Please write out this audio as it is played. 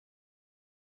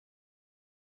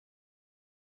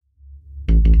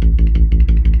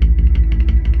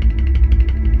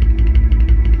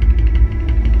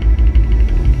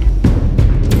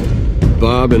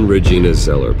Bob and Regina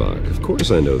Zellerbach. Of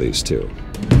course I know these two.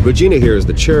 Regina here is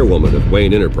the chairwoman of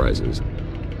Wayne Enterprises.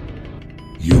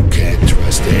 You can't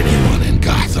trust anyone in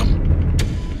Gotham.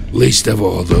 Least of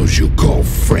all those you call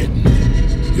friend.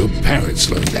 Your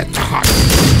parents learned that the hard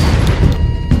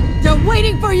way. They're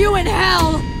waiting for you in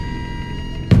hell!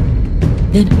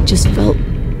 Then I just felt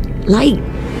light.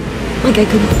 Like I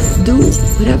could do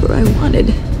whatever I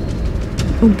wanted.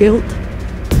 No guilt.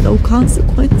 No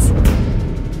consequence.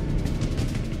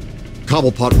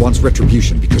 Cobblepot wants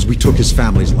retribution because we took his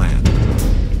family's land.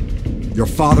 Your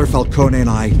father, Falcone, and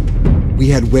I, we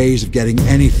had ways of getting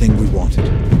anything we wanted.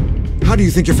 How do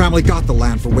you think your family got the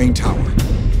land for Wayne Tower?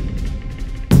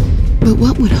 But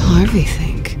what would Harvey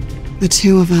think? The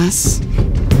two of us,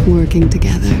 working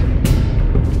together.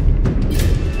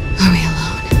 Are we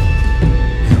alone?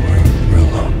 Yeah, we're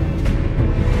alone.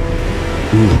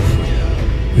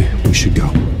 We should go.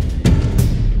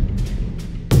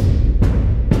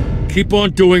 Keep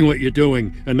on doing what you're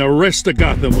doing, and the rest of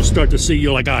Gotham will start to see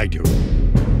you like I do.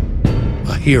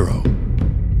 A hero.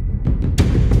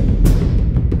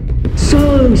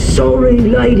 So sorry,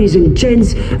 ladies and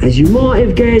gents. As you might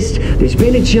have guessed, there's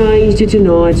been a change to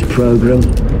tonight's program.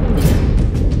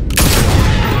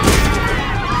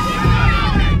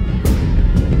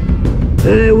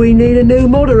 We need a new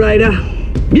moderator.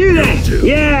 You there!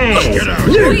 Yes!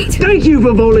 You! Thank you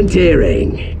for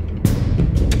volunteering.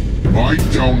 My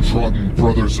downtrodden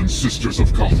brothers and sisters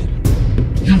of Gotham,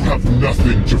 you have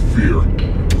nothing to fear.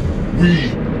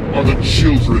 We are the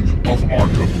children of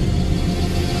Arkham.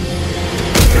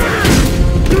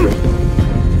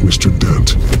 Mr.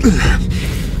 Dent.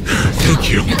 Thank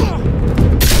you.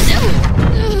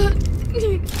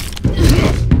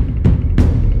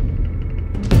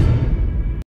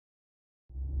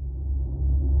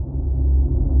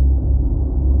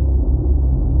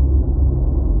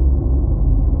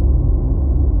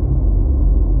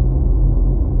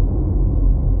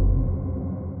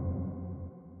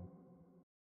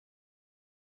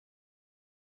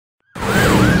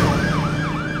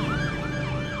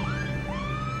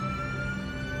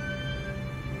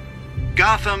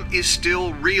 Gotham is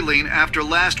still reeling after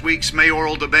last week's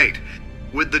mayoral debate.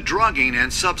 With the drugging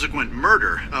and subsequent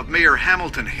murder of Mayor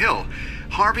Hamilton Hill,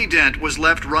 Harvey Dent was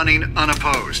left running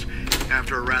unopposed.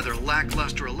 After a rather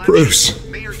lackluster election, Bruce,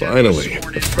 Mayor finally, Dent was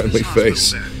sworn a in friendly from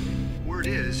his face. hospital bed. Word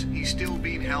is, he's still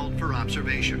being held for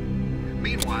observation.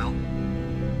 Meanwhile,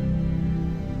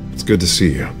 It's good to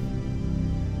see you.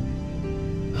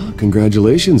 Oh,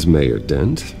 congratulations, Mayor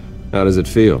Dent. How does it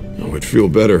feel? Oh, it'd feel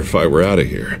better if I were out of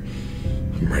here.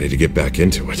 I'm ready to get back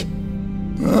into it.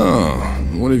 Oh,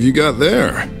 what have you got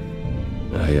there?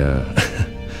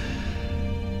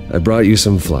 I brought you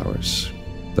some flowers.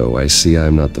 Though I see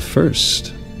I'm not the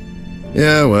first.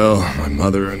 Yeah, well, my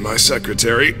mother and my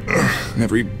secretary.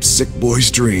 Every sick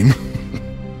boy's dream.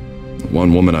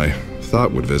 One woman I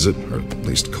thought would visit, or at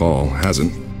least call,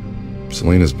 hasn't.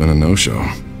 Selena's been a no-show.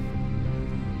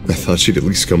 I thought she'd at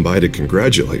least come by to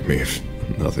congratulate me, if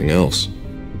nothing else.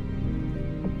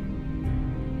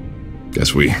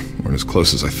 Guess we weren't as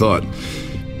close as I thought.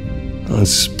 Well,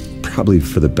 it's probably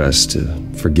for the best to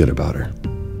forget about her.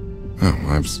 Oh,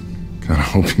 I was kind of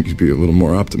hoping you'd be a little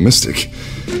more optimistic.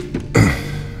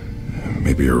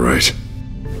 Maybe you're right.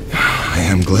 I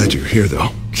am glad you're here, though.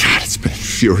 God, it's been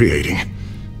infuriating.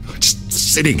 Just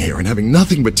sitting here and having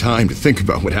nothing but time to think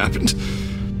about what happened.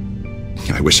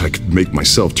 I wish I could make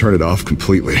myself turn it off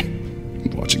completely.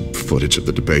 Watching footage of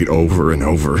the debate over and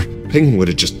over. Penguin would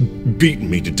have just beaten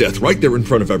me to death right there in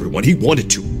front of everyone. He wanted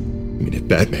to. I mean, if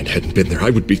Batman hadn't been there,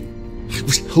 I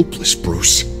was helpless,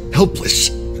 Bruce. Helpless.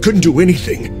 Couldn't do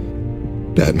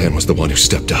anything. Batman was the one who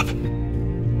stepped up.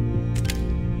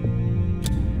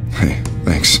 Hey,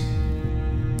 thanks.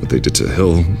 What they did to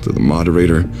Hill, to the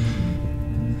moderator,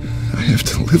 I have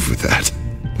to live with that.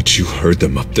 But you heard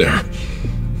them up there.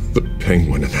 The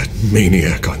Penguin and that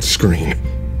maniac on screen.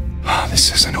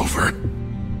 This isn't over.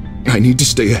 I need to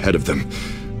stay ahead of them.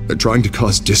 They're trying to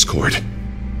cause discord.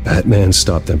 Batman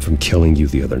stopped them from killing you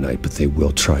the other night, but they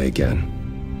will try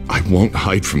again. I won't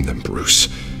hide from them, Bruce.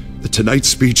 The Tonight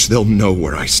speech, they'll know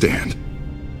where I stand.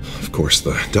 Of course,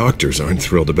 the doctors aren't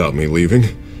thrilled about me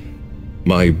leaving.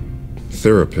 My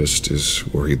therapist is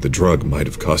worried the drug might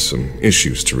have caused some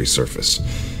issues to resurface.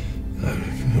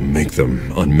 Make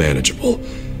them unmanageable.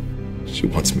 She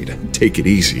wants me to take it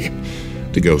easy,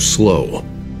 to go slow.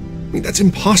 I mean, that's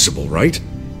impossible, right?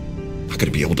 I'm not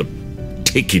gonna be able to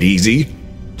take it easy.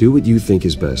 Do what you think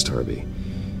is best, Harvey.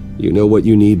 You know what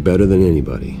you need better than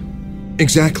anybody.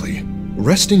 Exactly.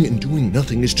 Resting and doing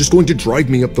nothing is just going to drive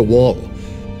me up the wall.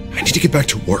 I need to get back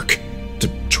to work, to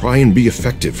try and be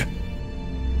effective.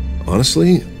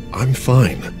 Honestly, I'm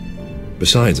fine.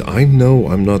 Besides, I know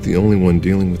I'm not the only one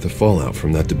dealing with the fallout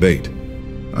from that debate.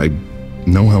 I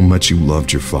know how much you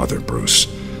loved your father, Bruce.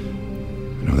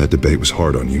 I know that debate was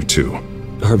hard on you, too.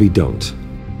 Harvey, don't.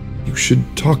 You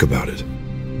should talk about it.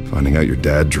 Finding out your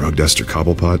dad drugged Esther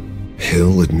Cobblepot,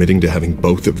 Hill admitting to having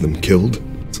both of them killed,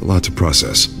 it's a lot to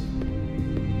process.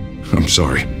 I'm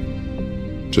sorry.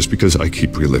 Just because I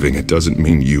keep reliving it doesn't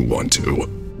mean you want to.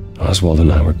 Oswald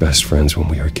and I were best friends when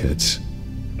we were kids.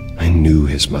 I knew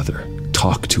his mother.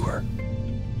 Talked to her.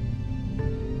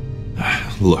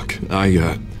 Look,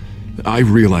 I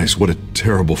realize what a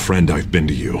terrible friend I've been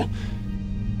to you.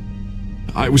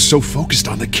 I was so focused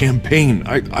on the campaign.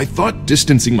 I thought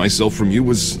distancing myself from you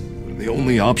was the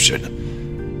only option.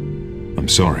 I'm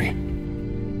sorry.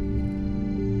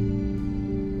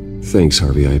 Thanks,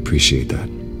 Harvey. I appreciate that.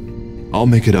 I'll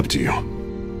make it up to you.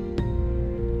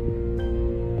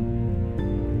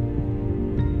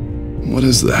 What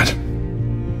is that?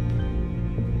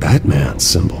 Batman's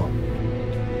symbol.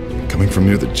 Coming from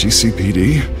near the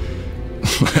GCPD?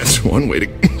 That's one way to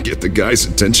get the guy's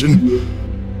attention.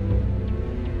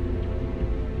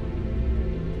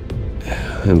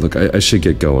 And look, I should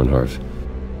get going, Harv.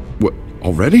 What,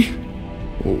 already?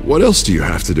 What else do you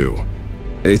have to do?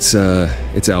 It's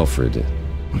Alfred.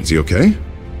 Is he okay?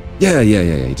 Yeah,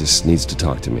 he just needs to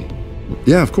talk to me.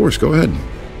 Yeah, of course, go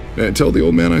ahead. Tell the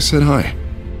old man I said hi.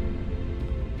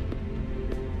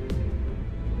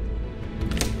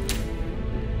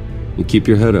 You keep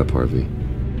your head up, Harvey.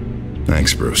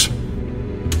 Thanks, Bruce.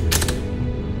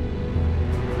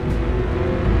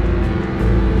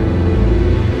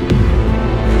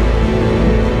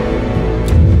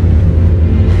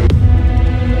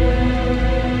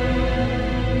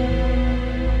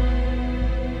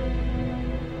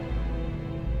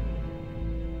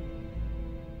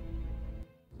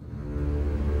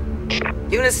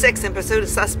 Unit 6 in pursuit of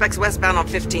suspects westbound on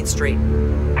 15th Street.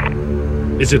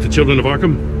 Is it the Children of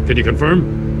Arkham? Can you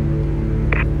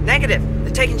confirm? Negative.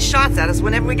 They're taking shots at us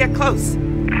whenever we get close.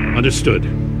 Understood.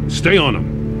 Stay on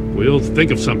them. We'll think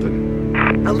of something.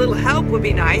 A little help would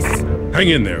be nice. Hang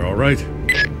in there, all right?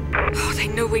 Oh, they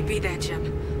knew we'd be there,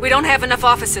 Jim. We don't have enough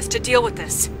officers to deal with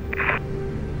this.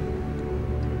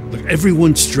 Look,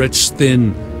 everyone's stretched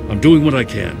thin. I'm doing what I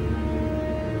can.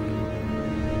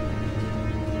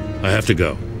 I have to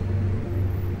go.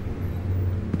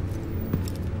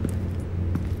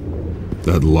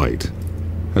 That light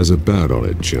has a bat on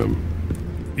it, Jim.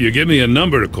 You give me a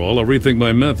number to call, I'll rethink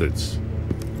my methods.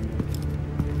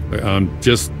 I'm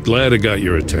just glad it got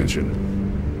your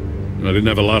attention. I didn't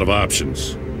have a lot of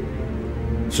options.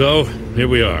 So, here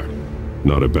we are.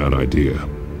 Not a bad idea.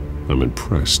 I'm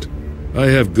impressed. I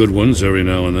have good ones every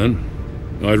now and then.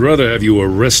 I'd rather have you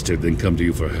arrested than come to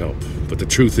you for help. But the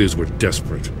truth is we're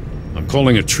desperate. I'm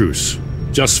calling a truce,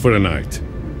 just for tonight.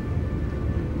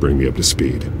 Bring me up to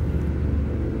speed.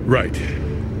 Right.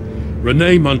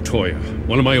 Renee Montoya,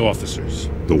 one of my officers.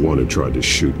 The one who tried to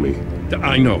shoot me.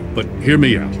 I know, but hear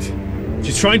me out.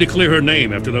 She's trying to clear her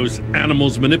name after those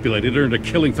animals manipulated her into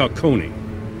killing Falcone.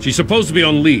 She's supposed to be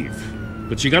on leave,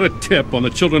 but she got a tip on the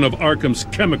Children of Arkham's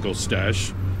chemical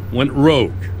stash, went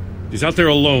rogue. She's out there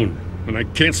alone, and I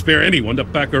can't spare anyone to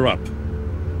back her up.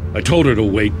 I told her to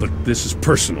wait, but this is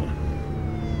personal.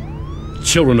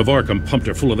 Children of Arkham pumped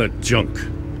her full of that junk.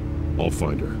 I'll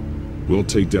find her. We'll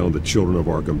take down the Children of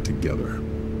Arkham together.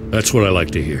 That's what I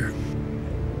like to hear.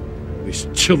 These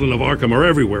Children of Arkham are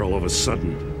everywhere all of a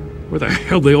sudden. Where the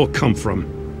hell they all come from?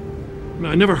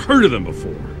 I never heard of them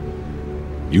before.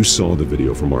 You saw the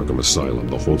video from Arkham Asylum.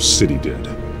 The whole city did.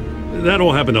 That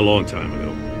all happened a long time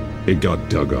ago. It got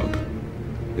dug up.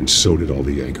 And so did all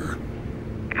the anger.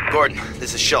 Gordon,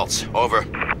 this is Schultz. Over.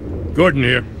 Gordon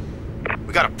here.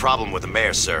 We got a problem with the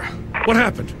mayor, sir. What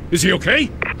happened? Is he okay?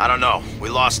 I don't know. We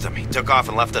lost him. He took off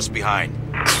and left us behind.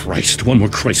 Christ, one more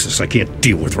crisis I can't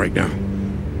deal with right now.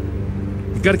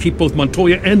 We've got to keep both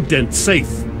Montoya and Dent safe.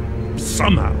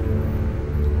 Somehow.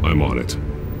 I'm on it.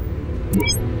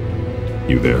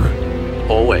 You there?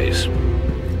 Always.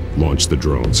 Launch the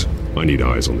drones. I need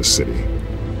eyes on the city.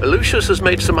 Lucius has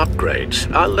made some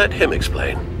upgrades. I'll let him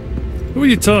explain. Who are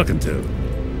you talking to?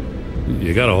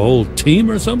 You got a whole team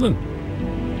or something?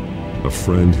 A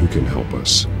friend who can help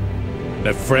us.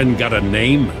 That friend got a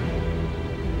name?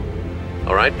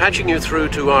 All right, patching you through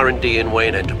to R&D in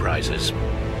Wayne Enterprises.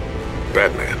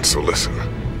 Batman, so listen.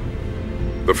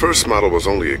 The first model was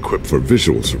only equipped for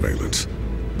visual surveillance,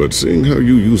 but seeing how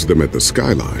you use them at the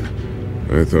Skyline,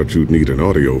 I thought you'd need an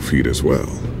audio feed as well.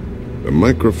 The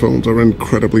microphones are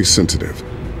incredibly sensitive.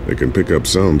 They can pick up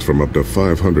sounds from up to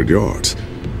 500 yards.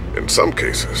 In some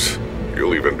cases,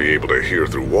 you'll even be able to hear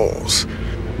through walls.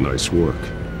 Nice work.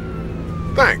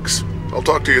 Thanks. I'll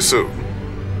talk to you soon.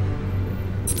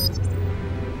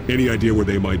 Any idea where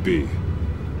they might be?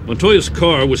 Montoya's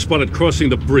car was spotted crossing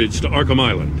the bridge to Arkham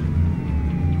Island.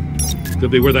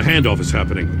 Could be where the handoff is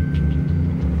happening.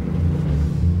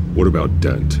 What about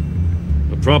Dent?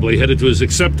 Probably headed to his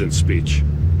acceptance speech.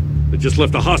 They just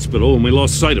left the hospital and we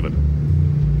lost sight of him.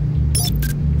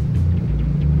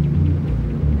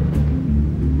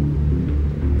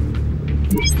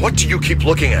 What do you keep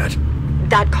looking at?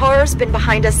 That car's been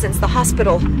behind us since the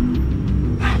hospital.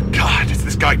 God, is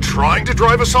this guy trying to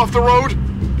drive us off the road?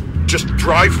 Just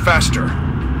drive faster.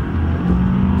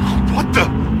 What the?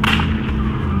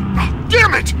 Oh,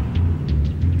 damn it!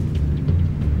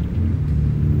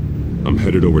 I'm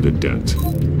headed over to Dent.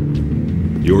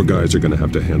 Your guys are gonna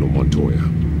have to handle Montoya.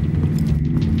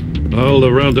 I'll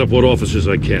round up what officers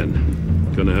I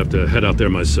can. Gonna have to head out there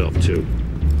myself, too.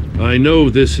 I know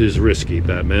this is risky,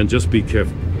 Batman. Just be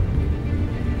careful.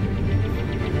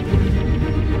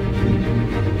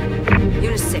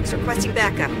 Unit 6, requesting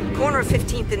backup. Corner of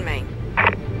 15th and Main.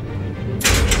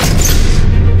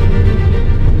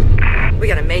 We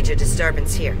got a major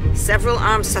disturbance here. Several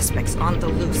armed suspects on the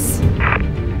loose.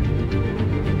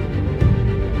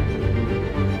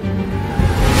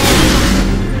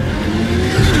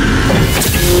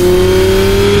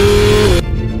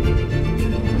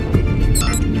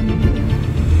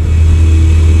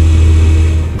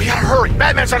 We gotta hurry.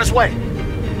 Batman's on his way.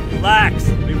 Relax.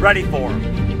 Be ready for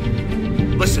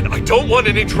him. Listen, I don't want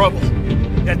any trouble.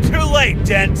 Yeah, too late,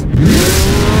 Dent.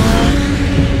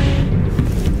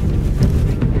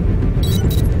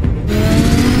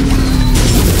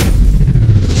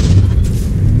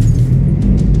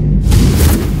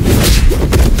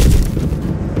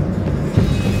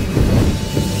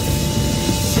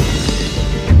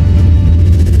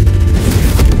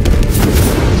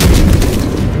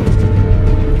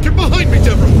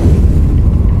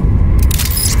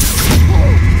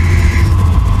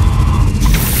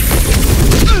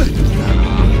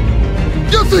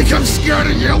 I'm scared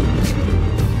of you!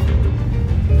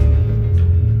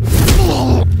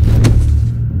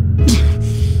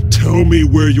 Tell me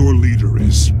where your leader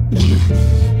is.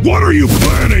 What are you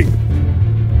planning?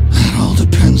 That all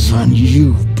depends on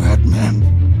you, Batman.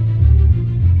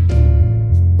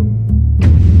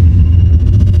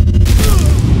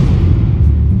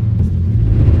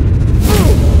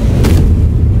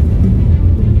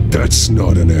 That's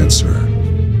not an answer.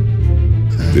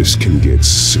 This can get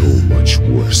so much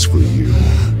worse for you.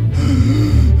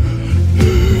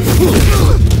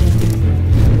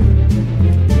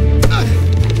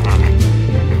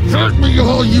 Hurt me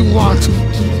all you want.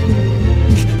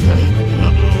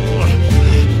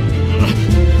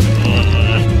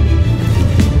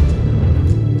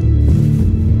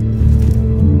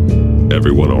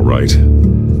 Everyone all right?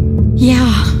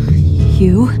 Yeah.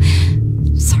 You?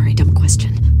 Sorry, dumb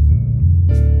question.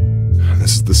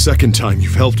 This is the second time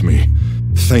you've helped me.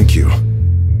 Thank you.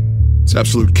 It's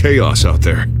absolute chaos out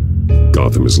there.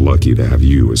 Gotham is lucky to have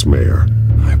you as mayor.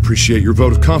 I appreciate your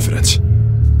vote of confidence.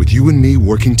 With you and me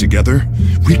working together,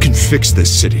 we can fix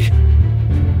this city.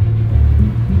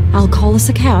 I'll call us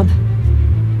a cab.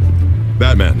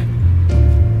 Batman,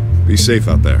 be safe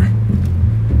out there.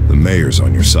 The mayor's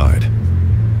on your side.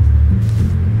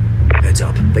 Heads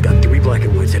up. They got 3 black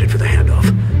and whites headed for the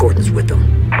handoff. Gordon's with them.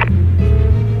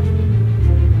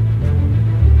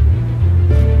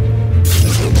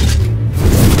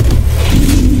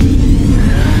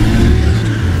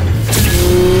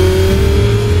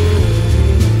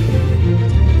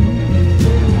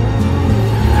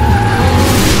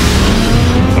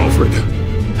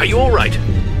 Are you all right?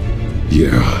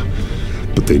 Yeah,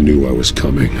 but they knew I was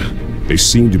coming. They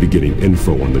seemed to be getting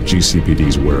info on the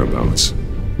GCPD's whereabouts.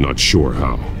 Not sure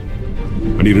how.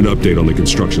 I need an update on the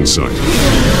construction site.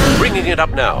 Bringing it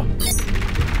up now.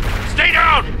 Stay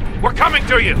down! We're coming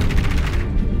to you!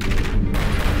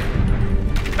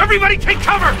 Everybody take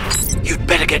cover! You'd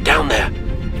better get down there.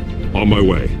 On my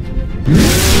way.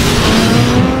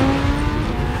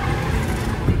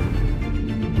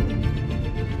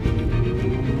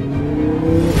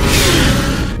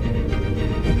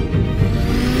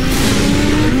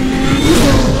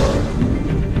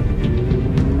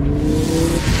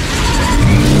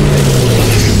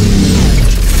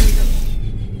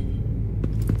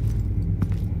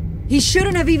 He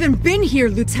shouldn't have even been here,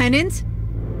 Lieutenant!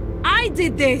 I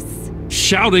did this!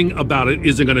 Shouting about it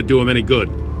isn't gonna do him any good.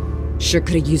 Sure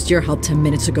could've used your help 10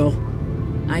 minutes ago.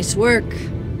 Nice work.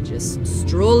 Just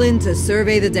stroll in to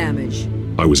survey the damage.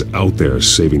 I was out there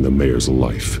saving the mayor's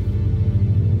life.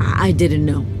 I didn't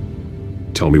know.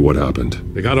 Tell me what happened.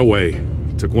 They got away.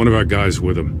 Took one of our guys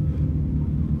with them.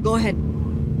 Go ahead.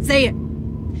 Say it.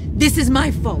 This is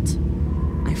my fault.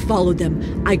 I followed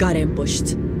them. I got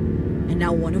ambushed. And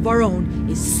now one of our own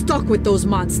is stuck with those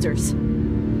monsters.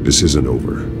 This isn't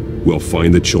over. We'll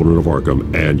find the children of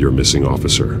Arkham and your missing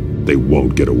officer. They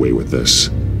won't get away with this.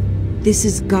 This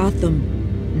is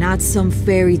Gotham, not some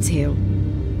fairy tale.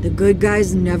 The good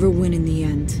guys never win in the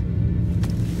end.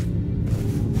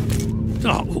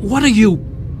 Oh, what are you...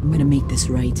 I'm gonna make this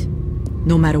right,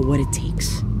 no matter what it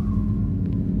takes.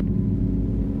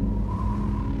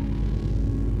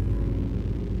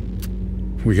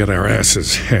 We got our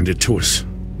asses handed to us.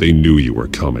 They knew you were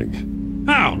coming.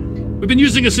 How? We've been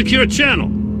using a secure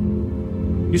channel.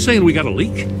 You saying we got a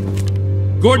leak?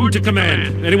 Gordon to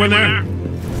command. Anyone there?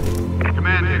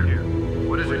 Command here.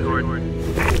 What is it,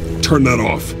 Gordon? Turn that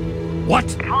off.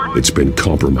 What? It's been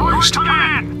compromised.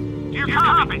 Command! Do you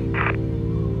copy?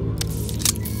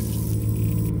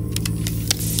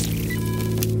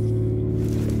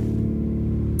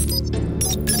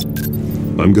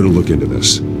 I'm gonna look into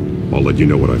this. I'll let you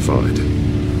know what I find.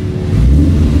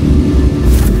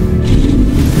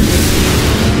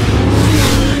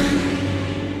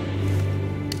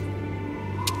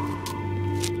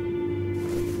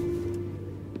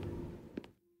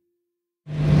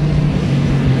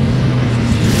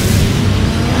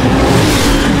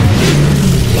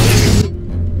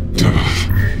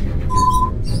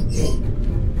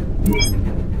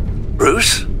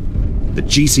 Bruce? The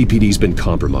GCPD's been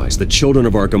compromised. The children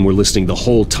of Arkham were listening the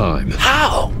whole time.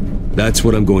 How? That's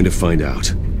what I'm going to find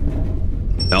out.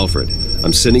 Alfred,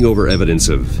 I'm sending over evidence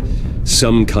of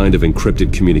some kind of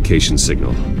encrypted communication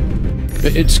signal.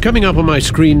 It's coming up on my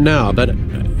screen now, but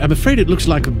I'm afraid it looks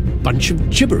like a bunch of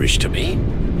gibberish to me.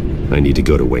 I need to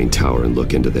go to Wayne Tower and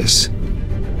look into this.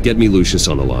 Get me Lucius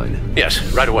on the line. Yes,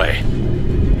 right away.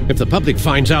 If the public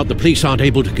finds out the police aren't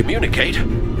able to communicate...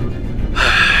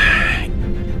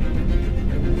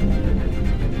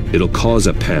 It'll cause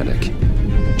a panic.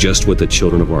 Just what the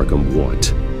children of Arkham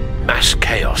want. Mass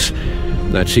chaos.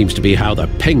 That seems to be how the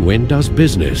Penguin does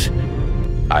business.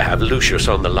 I have Lucius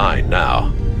on the line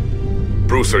now.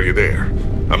 Bruce, are you there?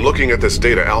 I'm looking at this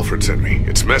data Alfred sent me.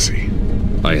 It's messy.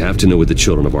 I have to know what the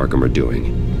children of Arkham are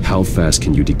doing. How fast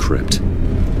can you decrypt?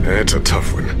 It's a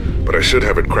tough one, but I should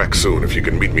have it cracked soon if you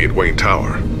can meet me at Wayne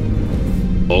Tower.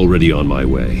 Already on my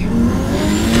way.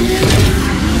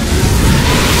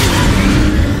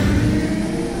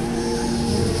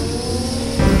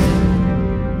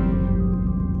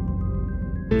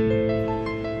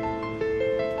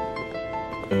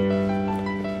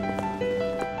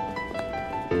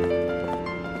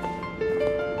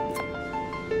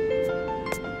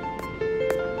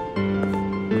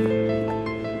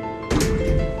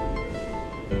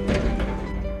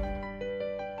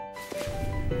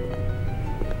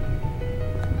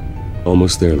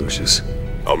 Almost there, Lucius.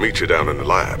 I'll meet you down in the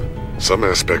lab. Some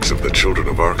aspects of the Children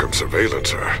of Arkham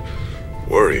surveillance are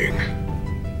worrying.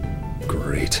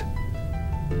 Great.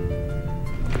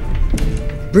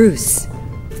 Bruce.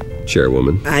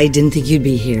 Chairwoman. I didn't think you'd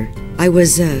be here. I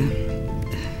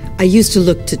used to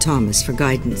look to Thomas for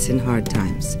guidance in hard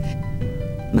times.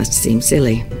 Must seem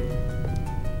silly.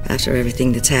 After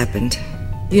everything that's happened.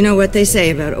 You know what they say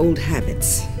about old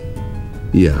habits.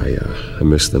 Yeah, I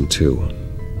miss them too.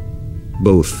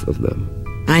 Both of them.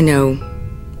 I know.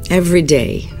 Every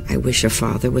day, I wish your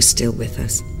father was still with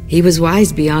us. He was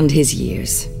wise beyond his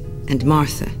years. And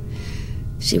Martha,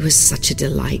 she was such a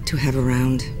delight to have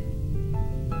around.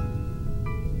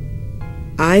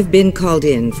 I've been called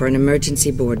in for an emergency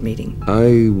board meeting.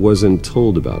 I wasn't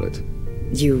told about it.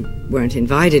 You weren't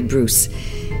invited, Bruce.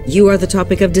 You are the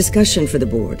topic of discussion for the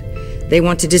board. They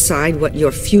want to decide what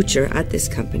your future at this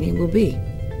company will be.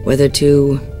 Whether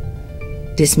to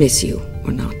dismiss you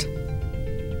or not.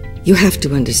 You have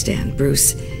to understand,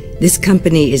 Bruce. This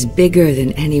company is bigger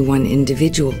than any one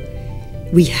individual.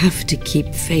 We have to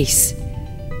keep face.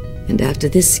 And after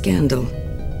this scandal...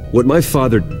 What my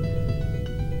father...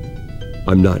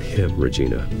 I'm not him,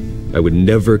 Regina. I would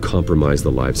never compromise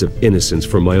the lives of innocents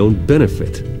for my own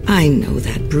benefit. I know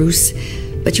that, Bruce.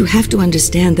 But you have to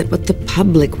understand that what the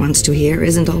public wants to hear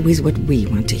isn't always what we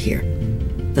want to hear.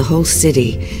 The whole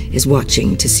city is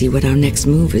watching to see what our next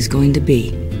move is going to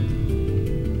be.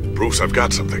 Bruce, I've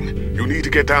got something. You need to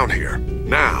get down here.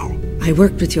 Now. I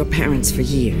worked with your parents for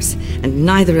years, and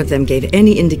neither of them gave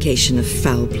any indication of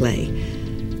foul play.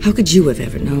 How could you have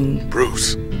ever known?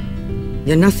 Bruce.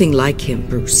 You're nothing like him,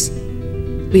 Bruce.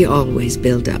 We always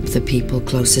build up the people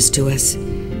closest to us.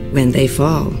 When they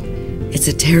fall, it's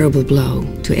a terrible blow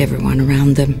to everyone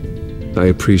around them. I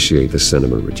appreciate the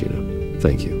sentiment, Regina.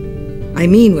 Thank you. I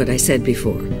mean what I said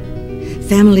before.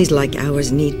 Families like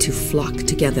ours need to flock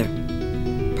together.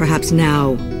 Perhaps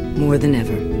now more than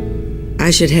ever.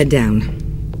 I should head down.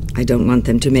 I don't want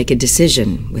them to make a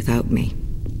decision without me.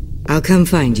 I'll come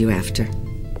find you after.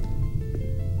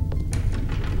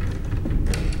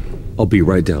 I'll be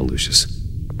right down, Lucius.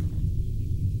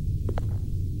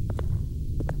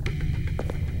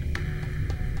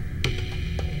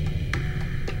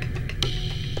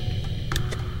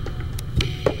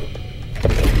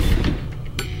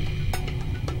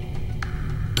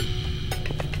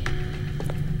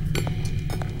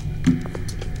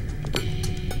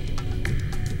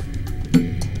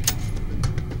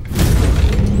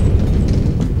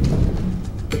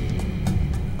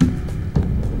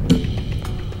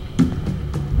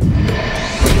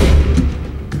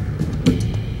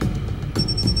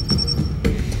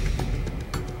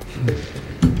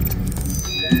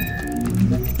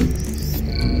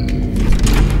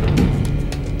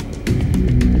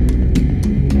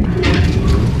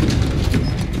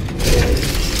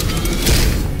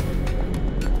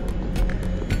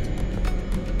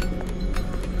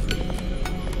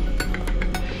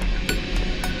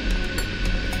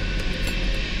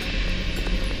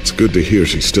 Good to hear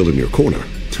she's still in your corner.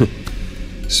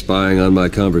 Spying on my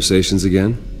conversations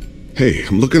again? Hey,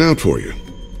 I'm looking out for you.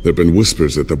 There've been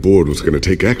whispers that the board was going to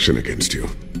take action against you.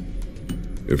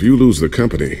 If you lose the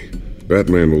company,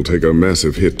 Batman will take a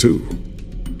massive hit too.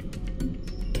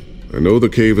 I know the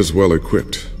cave is well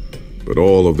equipped, but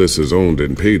all of this is owned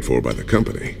and paid for by the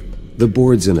company. The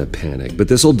board's in a panic, but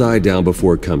this'll die down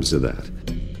before it comes to that.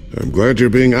 I'm glad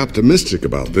you're being optimistic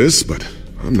about this, but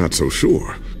I'm not so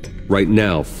sure. Right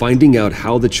now, finding out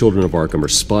how the children of Arkham are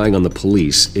spying on the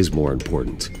police is more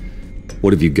important.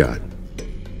 What have you got?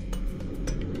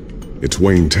 It's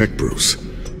Wayne Tech, Bruce.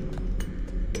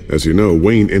 As you know,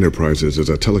 Wayne Enterprises is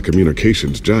a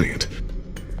telecommunications giant.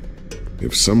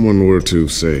 If someone were to,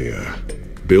 say,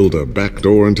 build a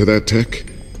backdoor into that tech...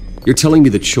 You're telling me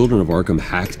the children of Arkham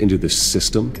hacked into this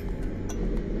system?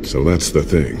 So that's the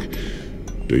thing.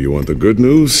 Do you want the good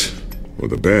news or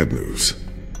the bad news?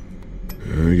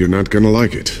 You're not gonna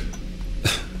like it.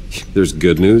 There's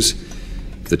good news.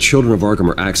 If the children of Arkham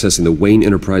are accessing the Wayne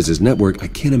Enterprises network, I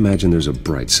can't imagine there's a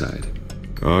bright side.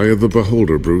 Eye of the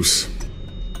beholder, Bruce.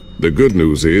 The good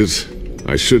news is,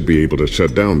 I should be able to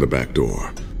shut down the back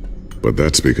door. But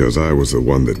that's because I was the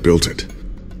one that built it.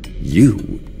 You?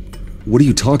 What are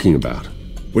you talking about?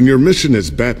 When your mission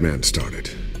as Batman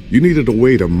started, you needed a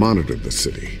way to monitor the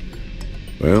city.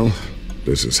 Well,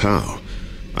 this is how.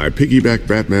 I piggybacked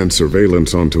Batman's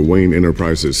surveillance onto Wayne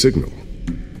Enterprises' signal.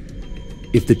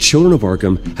 If the children of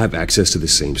Arkham have access to the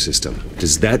same system,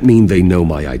 does that mean they know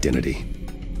my identity?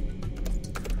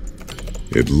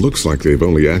 It looks like they've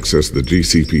only accessed the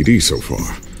GCPD so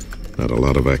far. Not a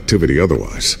lot of activity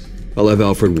otherwise. I'll have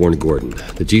Alfred warn Gordon.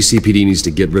 The GCPD needs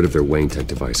to get rid of their Wayne Tech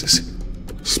devices.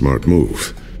 Smart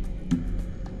move.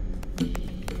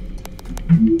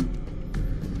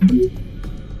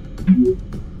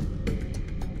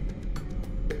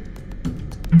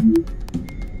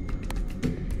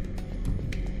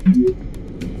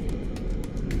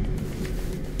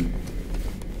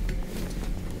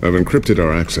 I've encrypted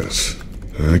our access.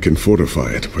 I can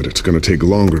fortify it, but it's going to take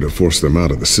longer to force them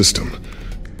out of the system.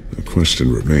 The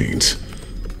question remains,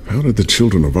 how did the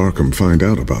children of Arkham find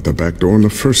out about the back door in the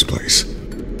first place?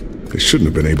 They shouldn't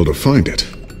have been able to find it.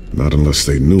 Not unless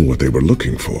they knew what they were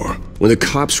looking for. When the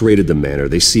cops raided the manor,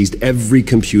 they seized every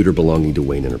computer belonging to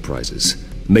Wayne Enterprises.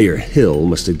 Mayor Hill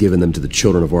must have given them to the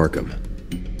children of Arkham.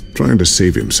 Trying to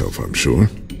save himself, I'm sure.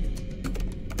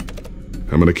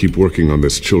 I'm gonna keep working on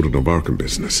this Children of Arkham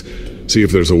business. See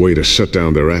if there's a way to shut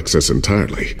down their access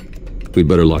entirely. We'd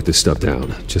better lock this stuff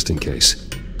down, just in case.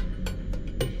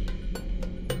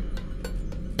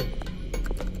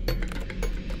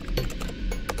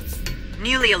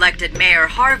 Newly elected Mayor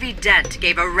Harvey Dent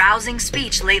gave a rousing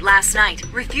speech late last night,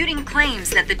 refuting claims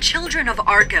that the children of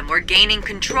Arkham were gaining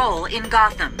control in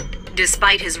Gotham.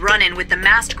 Despite his run-in with the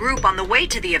masked group on the way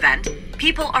to the event,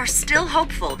 people are still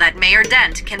hopeful that Mayor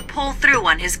Dent can pull through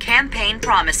on his campaign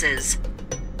promises.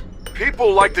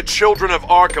 People like the children of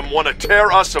Arkham want to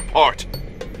tear us apart.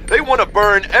 They want to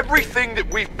burn everything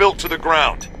that we've built to the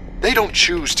ground. They don't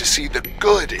choose to see the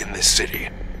good in this city.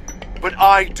 But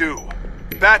I do.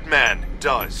 Batman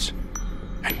does.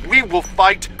 And we will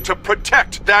fight to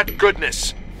protect that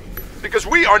goodness. Because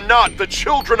we are not the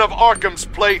children of Arkham's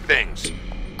playthings.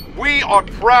 We are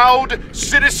proud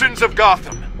citizens of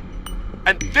Gotham.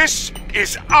 And this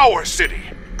is our city.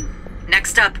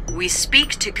 Next up, we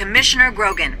speak to Commissioner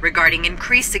Grogan regarding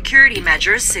increased security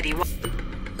measures citywide.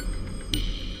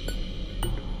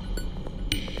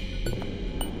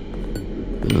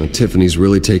 Tiffany's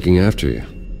really taking after you.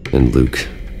 And Luke.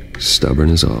 Stubborn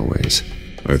as always.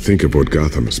 I think of what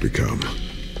Gotham has become,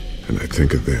 and I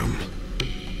think of them.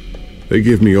 They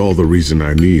give me all the reason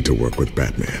I need to work with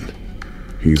Batman.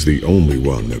 He's the only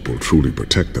one that will truly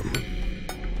protect them.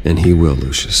 And he will,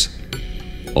 Lucius.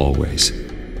 Always.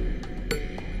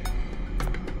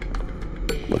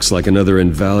 Looks like another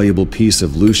invaluable piece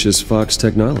of Lucius Fox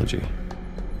technology.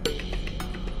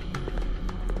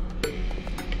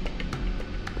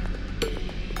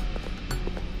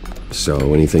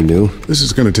 So, anything new? This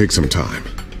is gonna take some time.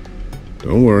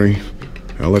 Don't worry.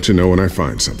 I'll let you know when I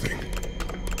find something.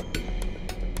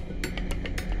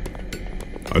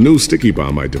 A new sticky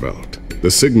bomb I developed. The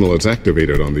signal is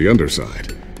activated on the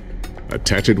underside.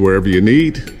 Attach it wherever you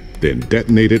need, then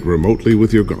detonate it remotely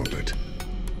with your gauntlet.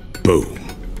 Boom.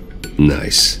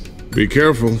 Nice. Be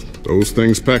careful. Those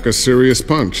things pack a serious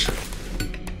punch.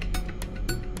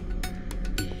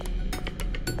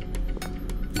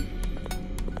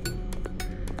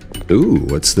 Ooh,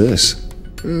 what's this?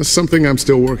 Something I'm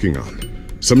still working on.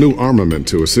 Some new armament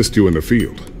to assist you in the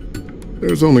field.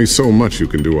 There's only so much you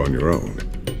can do on your own.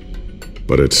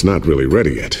 But it's not really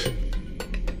ready yet.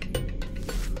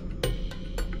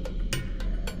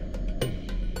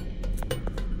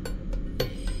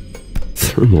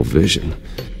 Thermal vision.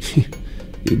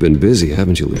 You've been busy,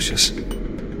 haven't you, Lucius?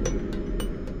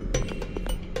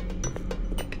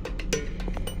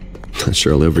 Not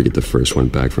sure I'll ever get the first one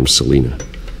back from Selina.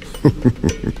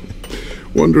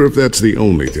 Wonder if that's the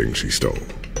only thing she stole.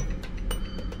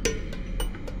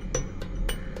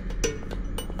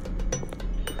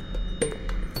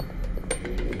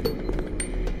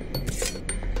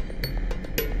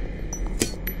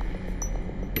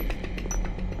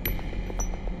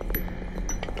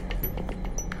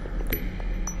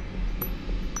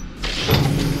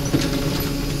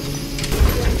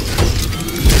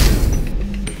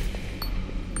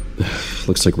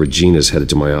 Looks like Regina's headed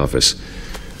to my office.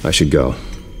 I should go.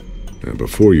 And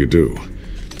before you do...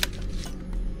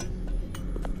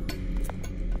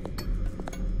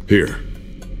 Here.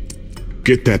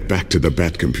 Get that back to the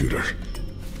Bat computer.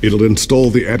 It'll install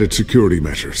the added security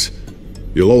measures.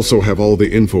 You'll also have all the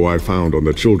info I found on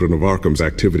the Children of Arkham's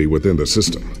activity within the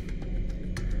system.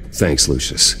 Thanks,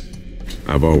 Lucius.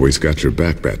 I've always got your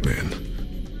back, Batman.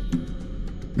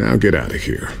 Now get out of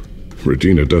here.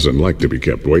 Regina doesn't like to be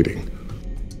kept waiting.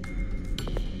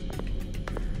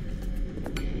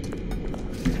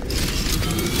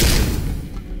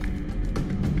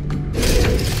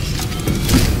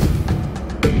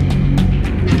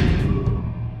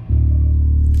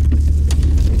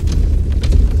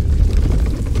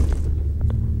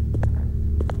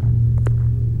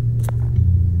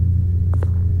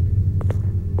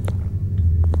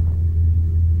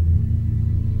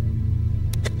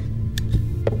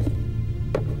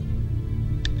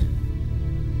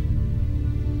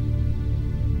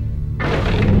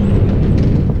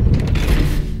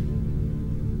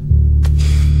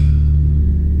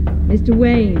 Mr.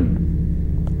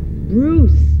 Wayne.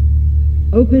 Bruce.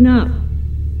 Open up.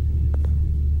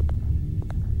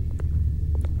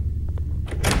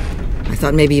 I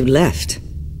thought maybe you'd left.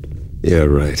 Yeah,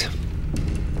 right.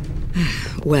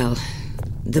 Well,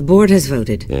 the board has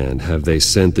voted. And have they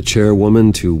sent the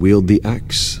chairwoman to wield the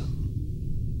axe?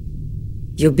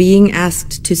 You're being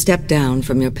asked to step down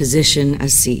from your position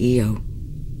as CEO.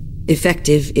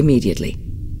 Effective immediately.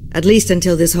 At least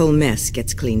until this whole mess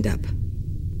gets cleaned up.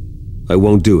 I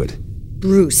won't do it.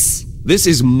 Bruce. This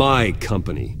is my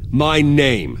company. My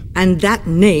name. And that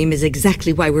name is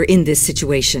exactly why we're in this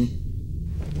situation.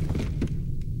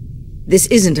 This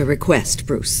isn't a request,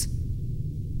 Bruce.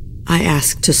 I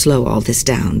asked to slow all this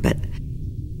down, but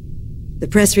the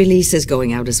press release is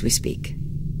going out as we speak.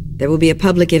 There will be a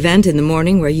public event in the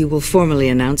morning where you will formally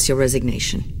announce your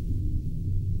resignation.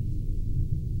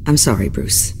 I'm sorry,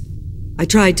 Bruce. I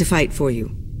tried to fight for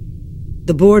you.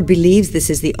 The board believes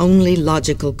this is the only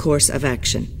logical course of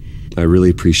action. I really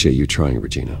appreciate you trying,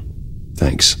 Regina.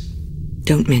 Thanks.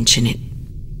 Don't mention it.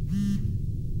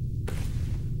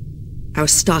 Our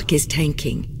stock is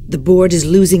tanking. The board is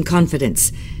losing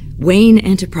confidence. Wayne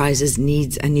Enterprises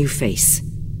needs a new face.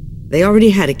 They already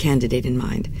had a candidate in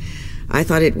mind. I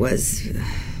thought it was...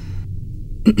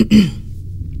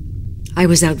 I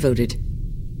was outvoted.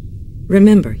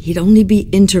 Remember, he'd only be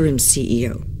interim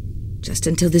CEO. Just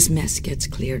until this mess gets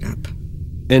cleared up.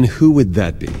 And who would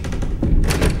that be?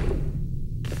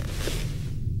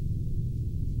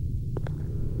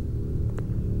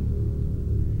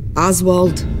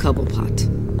 Oswald Cobblepot.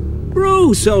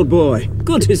 Bruce, old boy.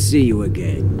 Good to see you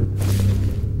again.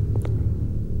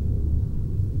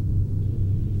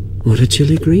 What a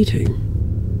chilly greeting.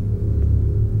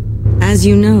 As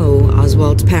you know,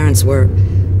 Oswald's parents were,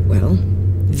 Well,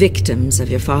 victims of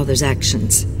your father's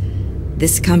actions.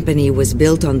 This company was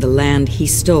built on the land he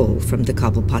stole from the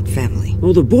Cobblepot family.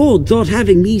 Well, the board thought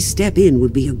having me step in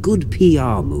would be a good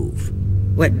PR move.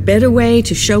 What better way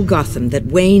to show Gotham that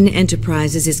Wayne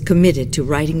Enterprises is committed to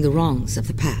righting the wrongs of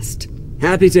the past?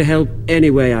 Happy to help any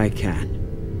way I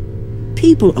can.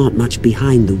 People aren't much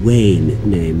behind the Wayne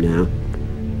name now.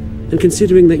 And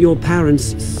considering that your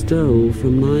parents stole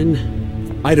from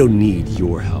mine... I don't need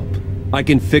your help. I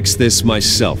can fix this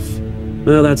myself.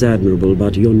 Well, that's admirable,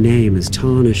 but your name is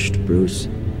tarnished, Bruce.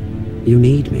 You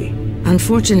need me.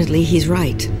 Unfortunately, he's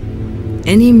right.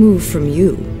 Any move from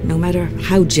you, no matter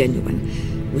how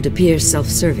genuine, would appear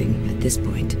self-serving at this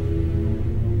point.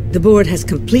 The board has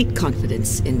complete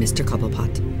confidence in Mr.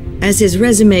 Cobblepot. As his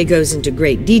resume goes into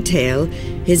great detail,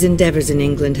 his endeavors in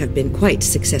England have been quite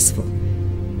successful.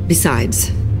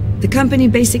 Besides, the company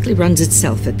basically runs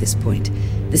itself at this point.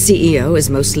 The CEO is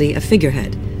mostly a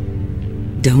figurehead.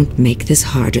 Don't make this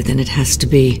harder than it has to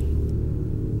be.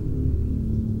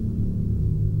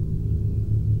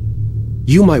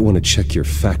 You might want to check your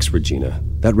facts, Regina.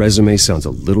 That resume sounds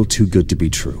a little too good to be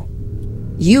true.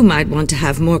 You might want to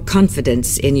have more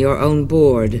confidence in your own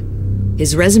board.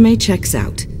 His resume checks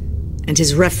out, and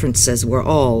his references were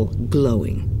all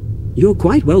glowing. You're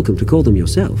quite welcome to call them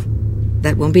yourself.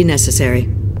 That won't be necessary.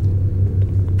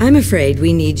 I'm afraid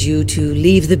we need you to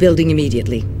leave the building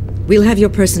immediately. We'll have your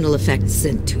personal effects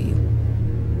sent to you.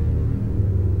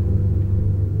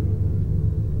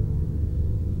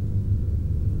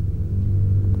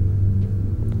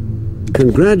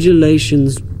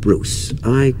 Congratulations, Bruce.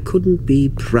 I couldn't be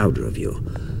prouder of you.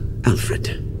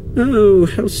 Alfred. Oh,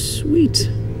 how sweet.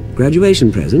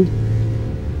 Graduation present?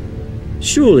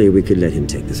 Surely we could let him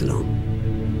take this along.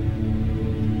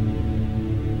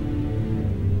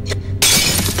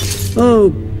 Oh,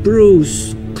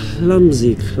 Bruce.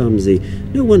 Clumsy, clumsy.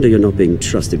 No wonder you're not being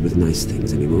trusted with nice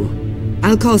things anymore.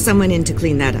 I'll call someone in to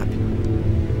clean that up.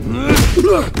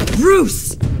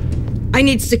 Bruce! I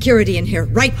need security in here,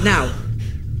 right now.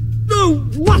 Oh,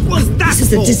 what was that This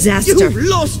is a for? disaster. You've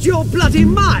lost your bloody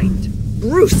mind!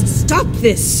 Bruce, stop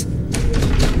this!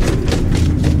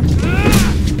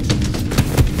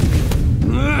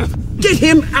 Get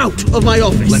him out of my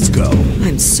office! Let's go.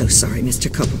 I'm so sorry,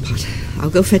 Mr. Cobblepot. I'll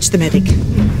go fetch the medic.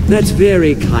 That's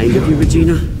very kind of you,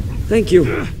 Regina. Thank you.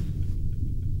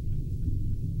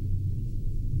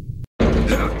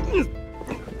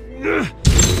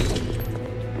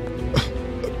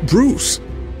 Bruce!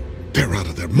 They're out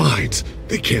of their minds.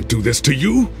 They can't do this to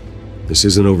you. This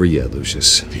isn't over yet,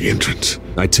 Lucius. The entrance.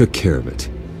 I took care of it.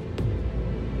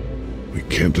 We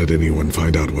can't let anyone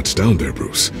find out what's down there,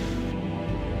 Bruce.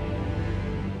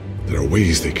 There are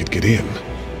ways they could get in.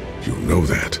 You know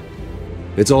that.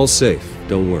 It's all safe.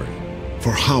 Don't worry.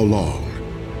 For how long?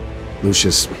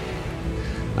 Lucius,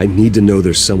 I need to know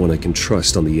there's someone I can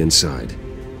trust on the inside.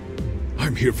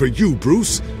 I'm here for you,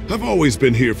 Bruce. I've always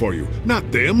been here for you,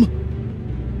 not them.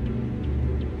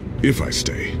 If I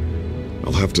stay,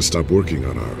 I'll have to stop working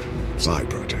on our side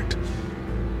project.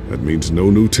 That means no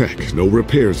new tech, no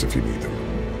repairs if you need them.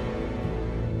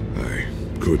 I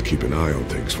could keep an eye on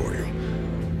things for you.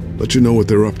 Let you know what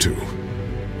they're up to.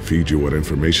 Feed you what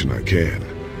information I can.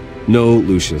 No,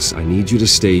 Lucius, I need you to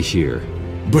stay here.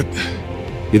 But...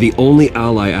 You're the only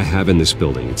ally I have in this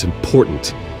building. It's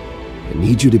important. I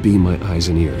need you to be my eyes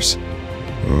and ears.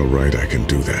 All right, I can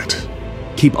do that.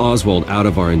 Keep Oswald out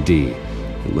of R&D,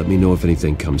 and let me know if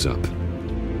anything comes up.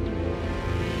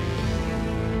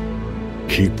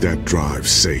 Keep that drive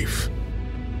safe.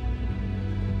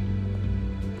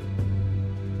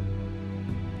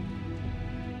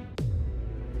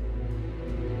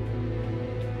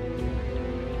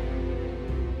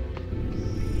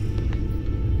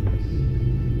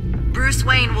 Bruce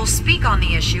Wayne will speak on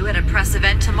the issue at a press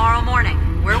event tomorrow morning,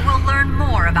 where we'll learn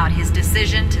more about his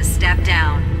decision to step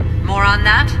down. More on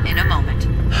that in a moment.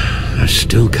 I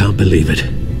still can't believe it.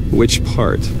 Which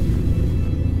part?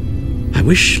 I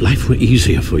wish life were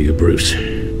easier for you, Bruce.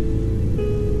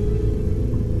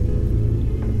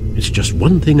 It's just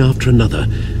one thing after another.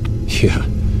 Yeah,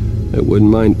 I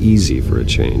wouldn't mind easy for a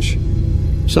change.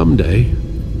 Someday.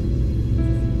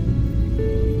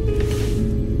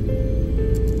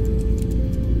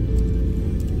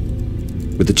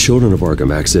 With the children of Arkham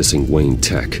accessing Wayne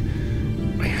Tech,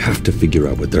 I have to figure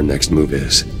out what their next move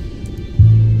is.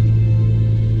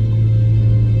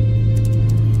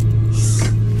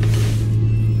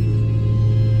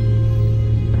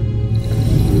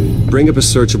 Bring up a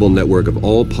searchable network of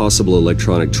all possible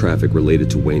electronic traffic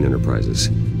related to Wayne Enterprises.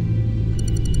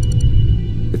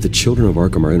 If the children of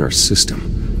Arkham are in our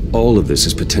system, all of this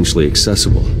is potentially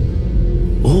accessible.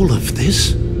 All of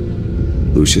this?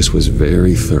 Lucius was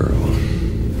very thorough.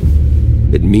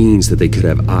 It means that they could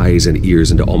have eyes and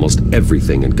ears into almost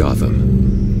everything in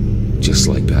Gotham. Just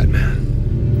like Batman.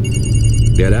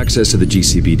 They had access to the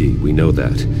GCPD, we know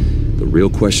that. The real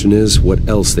question is, what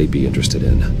else they'd be interested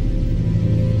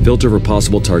in. Filter for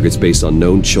possible targets based on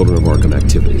known Children of Arkham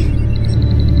activity.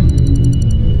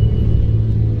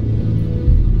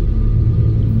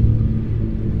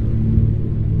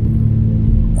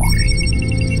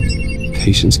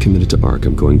 Patients committed to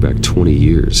Arkham going back 20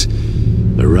 years.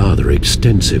 A rather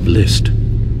extensive list.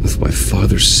 With my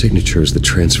father's signature as the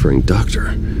transferring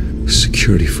doctor.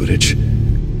 Security footage.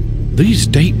 These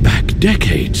date back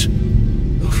decades.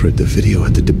 Alfred, the video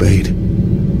at the debate.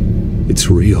 It's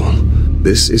real.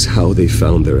 This is how they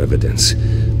found their evidence.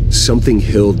 Something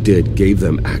Hill did gave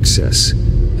them access.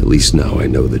 At least now I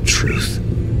know the truth.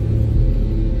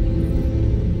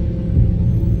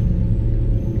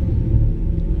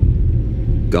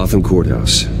 Gotham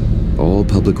Courthouse. All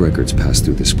public records pass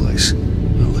through this place.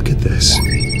 Oh, look at this.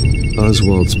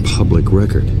 Oswald's public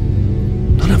record.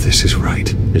 None of this is right.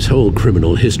 His whole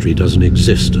criminal history doesn't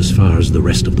exist as far as the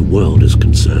rest of the world is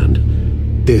concerned.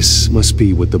 This must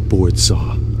be what the board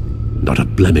saw. Not a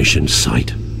blemish in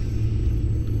sight.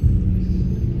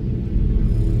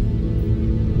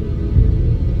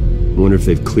 Wonder if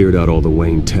they've cleared out all the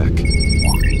Wayne tech.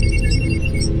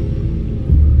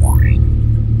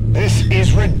 This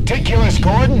is ridiculous,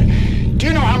 Gordon. Do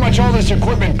you know how much all this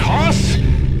equipment costs?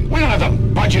 We don't have the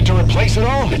budget to replace it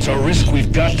all. It's a risk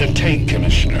we've got to take,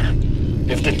 Commissioner.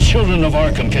 If the Children of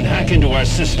Arkham can hack into our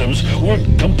systems, we're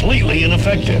completely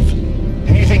ineffective.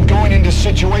 And you think going into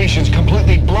situations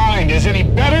completely blind is any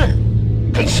better?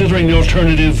 Considering the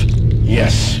alternative,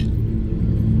 yes.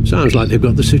 Sounds like they've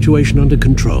got the situation under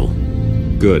control.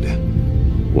 Good.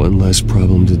 One less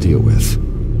problem to deal with.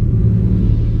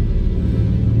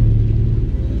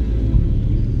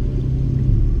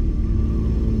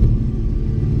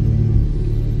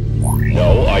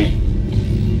 No,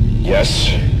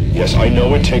 Yes, I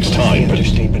know it takes time, but...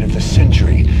 It's the understatement of the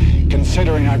century,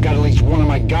 considering I've got at least one of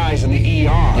my guys in the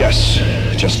ER. Yes,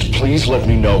 just please let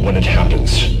me know when it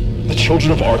happens. The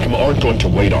Children of Arkham aren't going to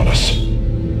wait on us.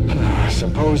 I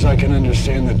suppose I can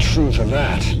understand the truth of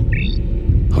that.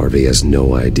 Harvey has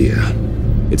no idea.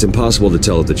 It's impossible to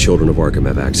tell if the Children of Arkham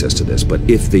have access to this, but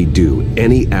if they do,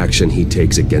 any action he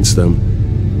takes against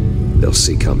them, they'll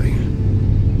see coming.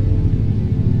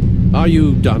 Are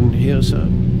you done here, sir?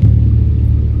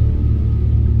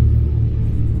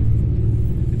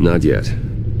 Not yet.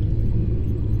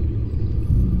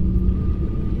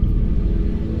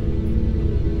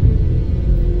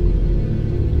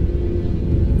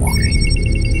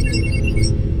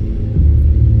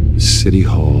 City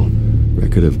Hall,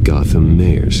 record of Gotham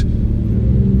mayors.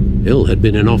 Hill had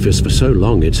been in office for so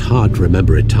long it's hard to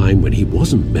remember a time when he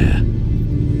wasn't mayor.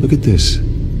 Look at this.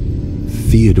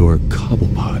 Theodore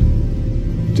Cobblepot.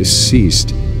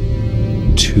 Deceased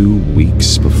 2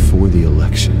 weeks before the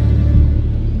election.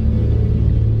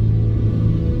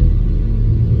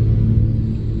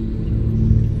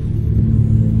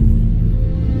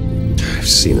 I've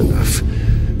seen enough.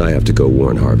 I have to go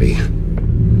warn Harvey.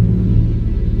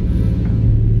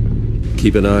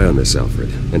 Keep an eye on this, Alfred,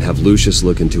 and have Lucius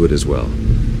look into it as well.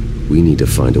 We need to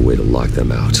find a way to lock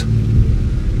them out.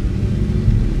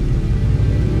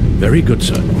 Very good,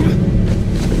 sir.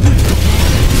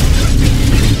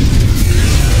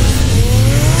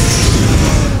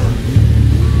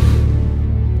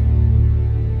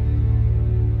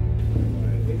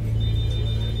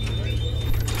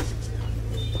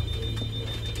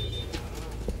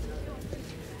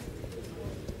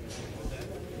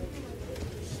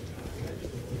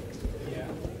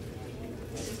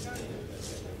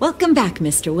 Welcome back,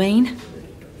 Mr. Wayne.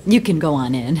 You can go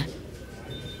on in.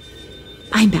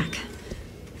 I'm back.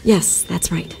 Yes,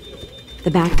 that's right.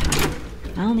 The back time.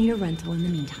 I'll need a rental in the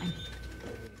meantime.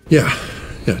 Yeah,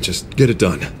 just get it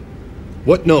done.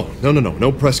 What?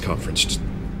 No press conference. Just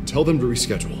tell them to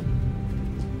reschedule.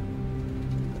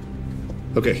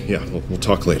 Okay, yeah, we'll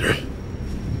talk later.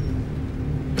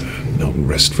 No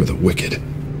rest for the wicked.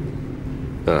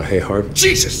 Hey, Harv.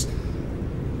 Jesus!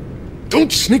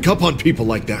 Don't sneak up on people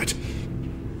like that.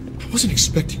 I wasn't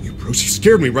expecting you, Bruce. You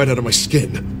scared me right out of my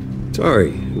skin.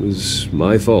 Sorry, it was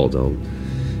my fault. I'll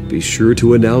be sure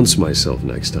to announce myself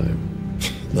next time.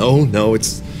 No,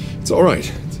 it's all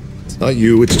right. It's not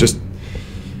you, it's just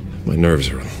my nerves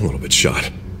are a little bit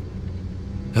shot.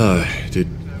 Did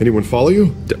anyone follow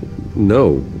you?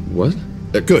 No. What?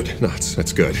 Good. No,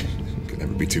 that's good. You can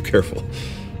never be too careful.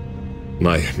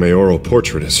 My mayoral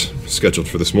portrait is scheduled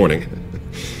for this morning.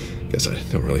 Guess I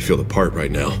don't really feel the part right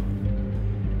now.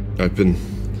 I've been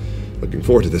Looking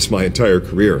forward to this my entire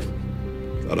career.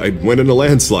 Thought I'd win in a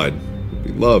landslide,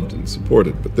 be loved and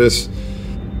supported, but this...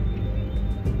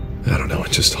 I don't know,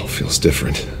 it just all feels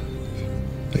different.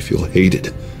 I feel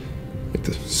hated. Like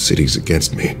the city's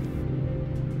against me.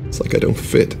 It's like I don't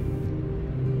fit.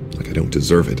 Like I don't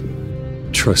deserve it.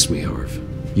 Trust me, Harv.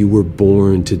 You were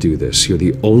born to do this. You're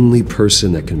the only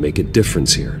person that can make a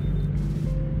difference here.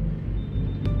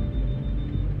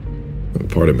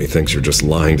 Part of me thinks you're just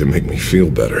lying to make me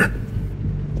feel better.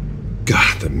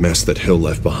 God, the mess that Hill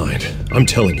left behind. I'm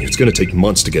telling you, it's gonna take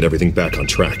months to get everything back on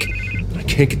track. I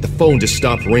can't get the phone to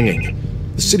stop ringing.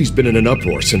 The city's been in an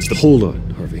uproar since the— Hold on,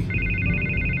 Harvey.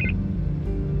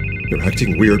 You're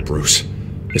acting weird, Bruce.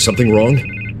 Is something wrong?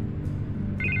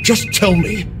 Just tell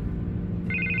me.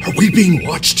 Are we being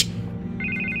watched?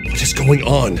 What is going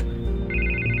on?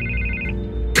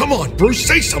 Come on, Bruce,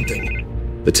 say something!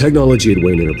 The technology at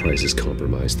Wayne Enterprise is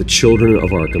compromised. The children of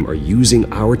Arkham are using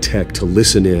our tech to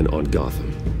listen in on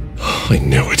Gotham. I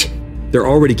knew it. They're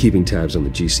already keeping tabs on the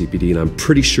GCPD, and I'm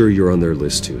pretty sure you're on their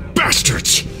list too.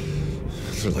 Bastards!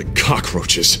 They're like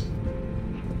cockroaches.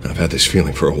 I've had this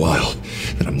feeling for a while,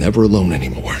 that I'm never alone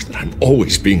anymore, that I'm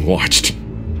always being watched.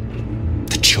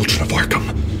 The children of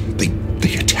Arkham,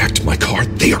 they attacked my car.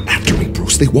 They are after me,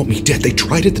 Bruce. They want me dead. They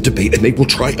tried at the debate, and they will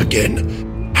try again.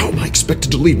 How am I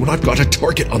expected to leave when I've got a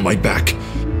target on my back?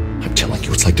 I'm telling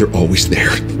you, it's like they're always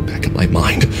there, back in my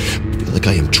mind. I feel like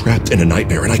I am trapped in a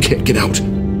nightmare and I can't get out.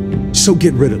 So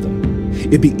get rid of them.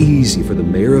 It'd be easy for the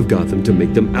mayor of Gotham to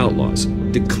make them outlaws.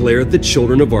 Declare the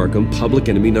children of Arkham public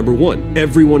enemy number 1.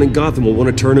 Everyone in Gotham will want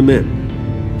to turn them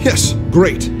in. Yes,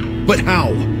 great. But how?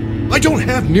 I don't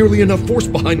have nearly enough force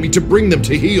behind me to bring them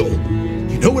to heel.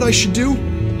 You know what I should do?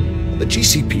 The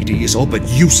GCPD is all but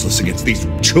useless against these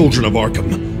children of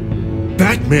Arkham.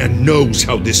 Batman knows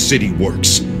how this city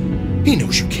works. He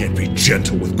knows you can't be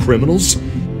gentle with criminals.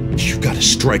 You've got to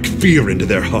strike fear into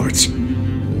their hearts.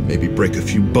 Maybe break a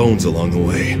few bones along the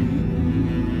way.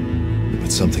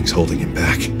 But something's holding him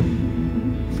back. I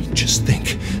mean, just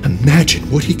think. Imagine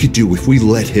what he could do if we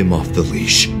let him off the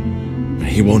leash.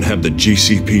 He won't have the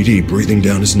GCPD breathing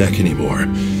down his neck anymore.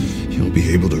 He'll be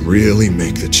able to really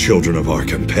make the children of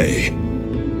Arkham pay.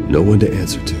 No one to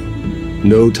answer to.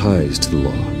 No ties to the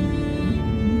law.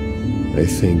 I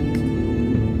think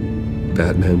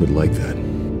Batman would like that.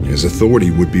 His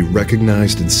authority would be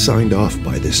recognized and signed off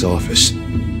by this office.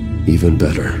 Even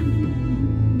better.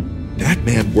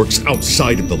 Batman works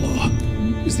outside of the law.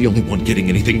 He's the only one getting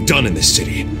anything done in this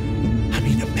city. I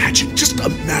mean, just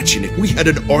imagine if we had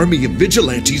an army of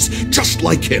vigilantes just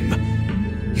like him.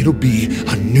 It'll be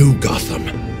a new Gotham.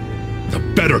 A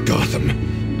better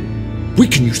Gotham. We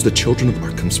can use the children of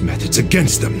Arkham's methods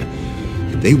against them.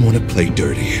 If they want to play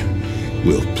dirty,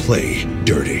 we'll play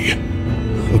dirty.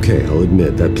 Okay, I'll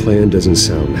admit, that plan doesn't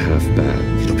sound half bad.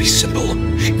 It'll be simple,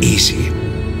 easy.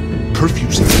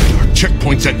 Curfews in the dark,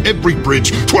 checkpoints at every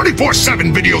bridge,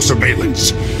 24/7 video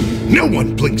surveillance. No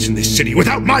one blinks in this city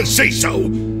without my say-so.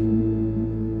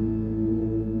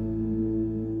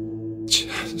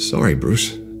 Sorry,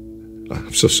 Bruce.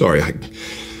 I'm so sorry. I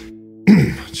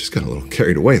just got a little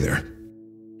carried away there.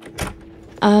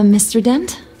 Mr.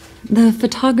 Dent? The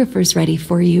photographer's ready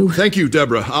for you. Thank you,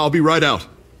 Deborah. I'll be right out.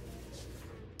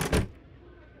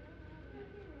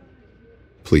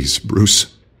 Please,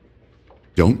 Bruce,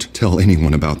 don't tell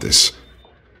anyone about this.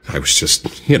 I was just,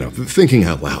 thinking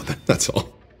out loud, that's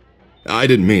all. I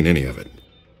didn't mean any of it.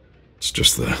 It's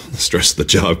just the stress of the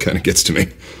job kind of gets to me.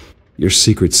 Your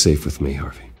secret's safe with me,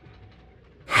 Harvey.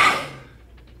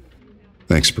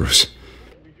 Thanks, Bruce.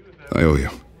 I owe you.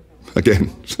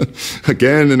 Again.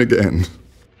 Again and again.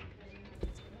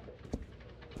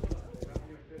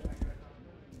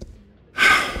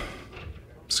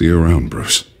 See you around,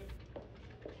 Bruce.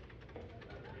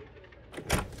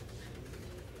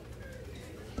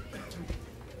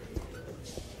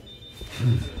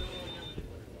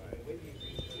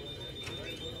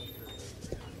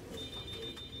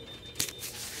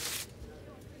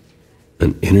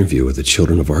 An interview with the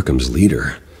Children of Arkham's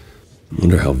leader. I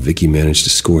wonder how Vicky managed to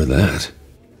score that.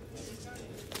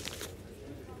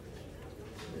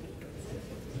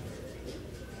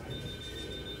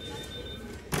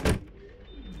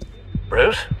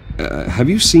 Bruce? Have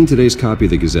you seen today's copy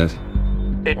of the Gazette?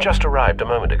 It just arrived a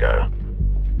moment ago.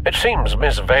 It seems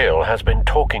Miss Vale has been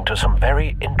talking to some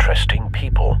very interesting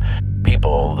people.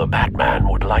 People the Batman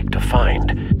would like to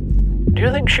find. Do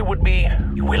you think she would be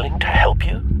willing to help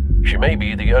you? She may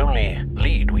be the only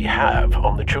lead we have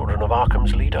on the Children of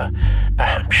Arkham's leader.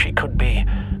 Perhaps she could be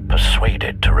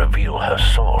persuaded to reveal her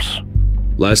source.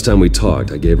 Last time we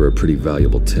talked, I gave her a pretty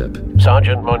valuable tip.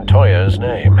 Sergeant Montoya's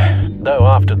name. Though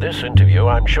after this interview,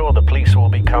 I'm sure the police will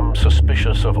become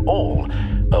suspicious of all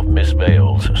of Miss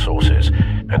Vale's sources.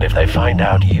 And if they find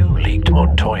out you leaked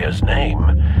Montoya's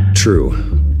name... True.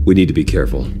 We need to be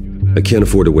careful. I can't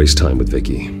afford to waste time with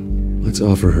Vicky. Let's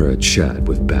offer her a chat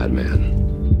with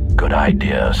Batman. Good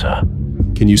idea, sir.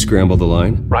 Can you scramble the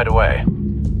line? Right away.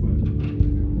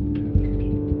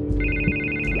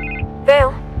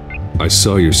 Vale. I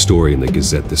saw your story in the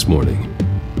Gazette this morning.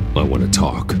 I want to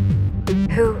talk.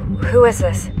 Who is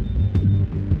this?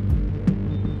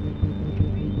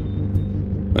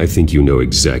 I think you know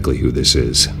exactly who this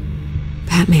is.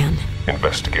 Batman.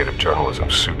 Investigative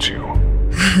journalism suits you.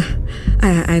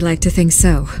 I like to think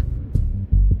so.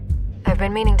 I've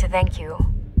been meaning to thank you.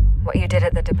 What you did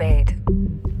at the debate.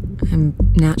 I'm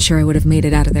not sure I would have made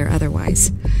it out of there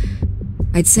otherwise.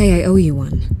 I'd say I owe you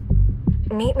one.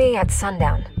 Meet me at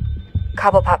sundown.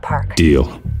 Cobblepot Park.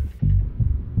 Deal.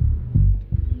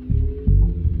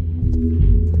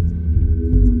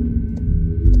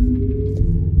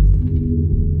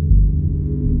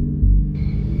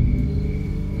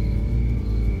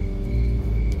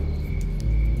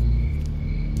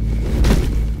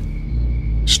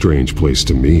 Strange place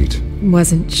to meet.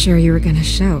 Wasn't sure you were gonna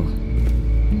show.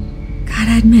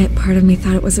 Gotta admit, part of me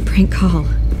thought it was a prank call.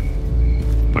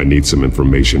 I need some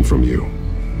information from you.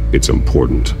 It's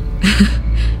important.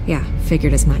 Yeah,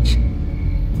 figured as much.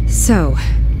 So,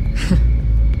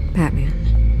 Batman.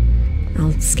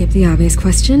 I'll skip the obvious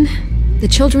question. The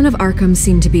children of Arkham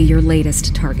seem to be your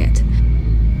latest target.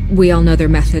 We all know their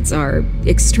methods are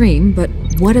extreme, but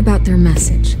what about their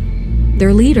message?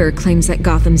 Their leader claims that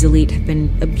Gotham's elite have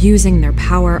been abusing their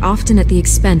power, often at the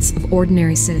expense of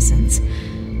ordinary citizens.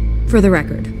 For the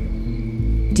record,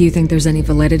 do you think there's any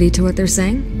validity to what they're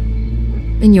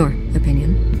saying? In your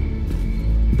opinion?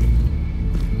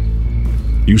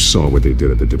 You saw what they did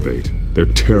at the debate. They're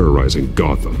terrorizing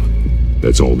Gotham.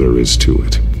 That's all there is to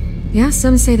it. Yeah,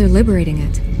 some say they're liberating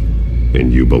it.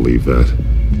 And you believe that?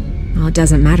 Well, it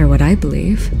doesn't matter what I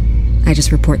believe. I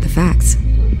just report the facts.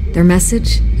 Their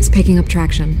message is picking up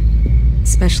traction,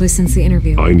 especially since the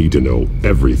interview. I need to know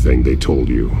everything they told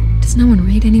you. Does no one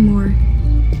read anymore?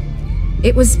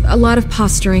 It was a lot of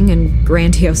posturing and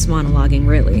grandiose monologuing,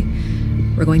 really.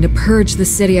 We're going to purge the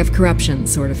city of corruption,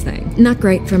 sort of thing. Not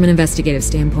great from an investigative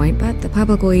standpoint, but the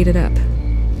public will eat it up.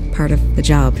 Part of the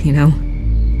job, you know?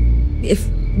 If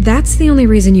that's the only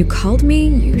reason you called me,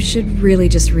 you should really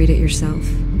just read it yourself.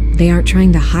 They aren't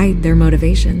trying to hide their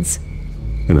motivations.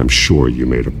 And I'm sure you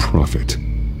made a profit.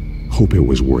 Hope it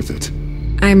was worth it.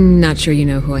 I'm not sure you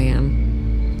know who I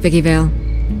am. Vicky Vale.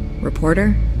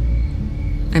 Reporter?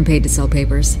 I'm paid to sell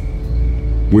papers.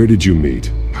 Where did you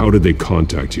meet? How did they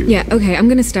contact you? Yeah, okay, I'm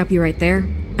gonna stop you right there.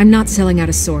 I'm not selling out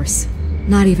a source.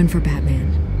 Not even for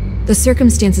Batman. The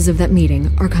circumstances of that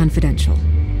meeting are confidential.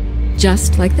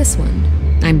 Just like this one.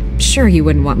 I'm sure you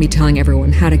wouldn't want me telling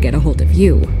everyone how to get a hold of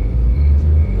you.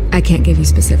 I can't give you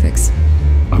specifics.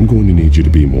 I'm going to need you to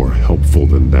be more helpful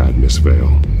than that, Miss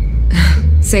Vale.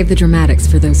 Save the dramatics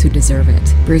for those who deserve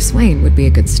it. Bruce Wayne would be a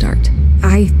good start.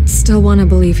 I still want to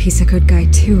believe he's a good guy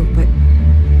too, but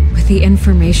with the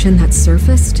information that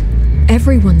surfaced,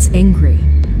 everyone's angry.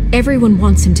 Everyone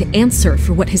wants him to answer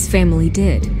for what his family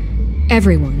did.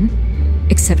 Everyone,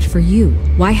 except for you.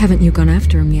 Why haven't you gone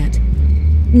after him yet?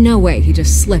 No way he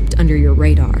just slipped under your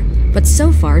radar. But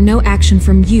so far, no action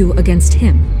from you against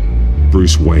him.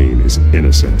 Bruce Wayne is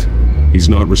innocent. He's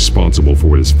not responsible for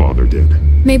what his father did.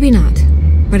 Maybe not,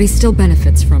 but he still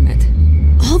benefits from it.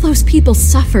 All those people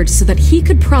suffered so that he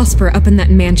could prosper up in that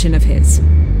mansion of his.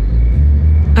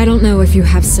 I don't know if you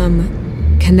have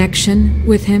some connection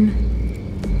with him.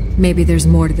 Maybe there's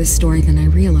more to this story than I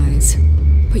realize.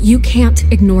 But you can't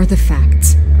ignore the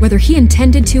facts. Whether he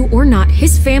intended to or not,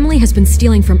 his family has been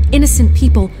stealing from innocent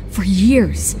people for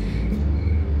years.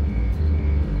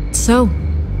 So,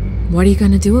 what are you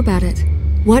gonna do about it?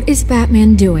 What is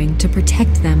Batman doing to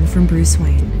protect them from Bruce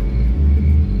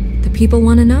Wayne? The people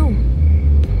want to know.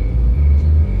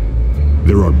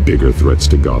 There are bigger threats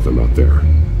to Gotham out there.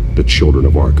 The children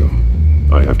of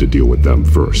Arkham. I have to deal with them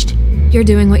first. You're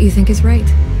doing what you think is right.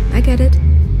 I get it.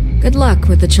 Good luck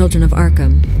with the children of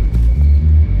Arkham.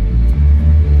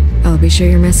 I'll be sure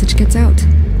your message gets out.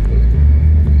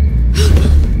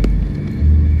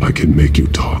 I can make you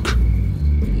talk.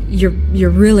 You're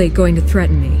really going to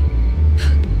threaten me.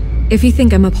 If you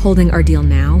think I'm upholding our deal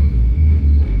now...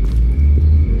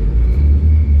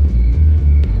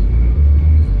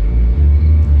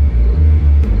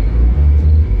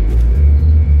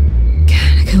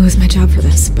 God, I could lose my job for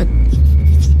this, but...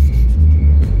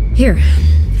 Here.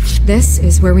 This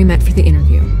is where we met for the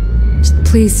interview.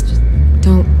 Please,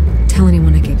 don't tell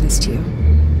anyone I gave this to you.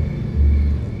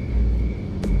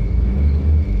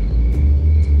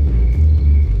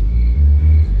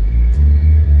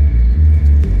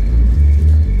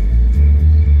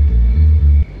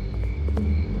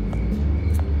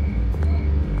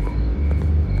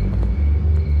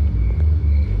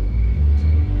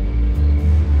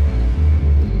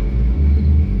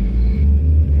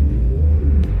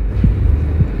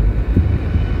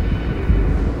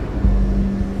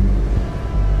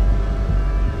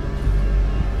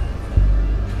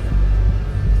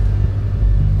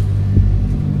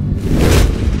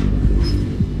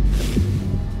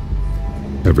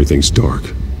 Everything's dark,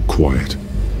 quiet.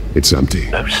 It's empty.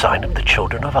 No sign of the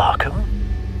children of Arkham?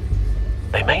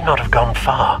 They may not have gone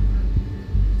far.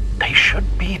 They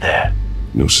should be there.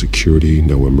 No security,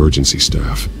 no emergency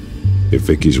staff. If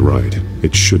Vicky's right,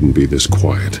 it shouldn't be this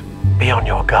quiet. Be on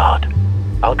your guard.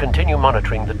 I'll continue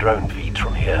monitoring the drone feeds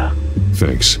from here.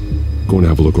 Thanks. Go and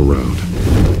have a look around.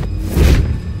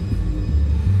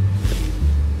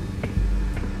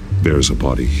 There's a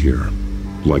body here.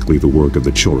 Likely the work of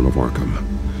the children of Arkham.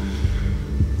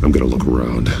 I'm gonna look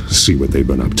around, see what they've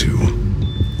been up to.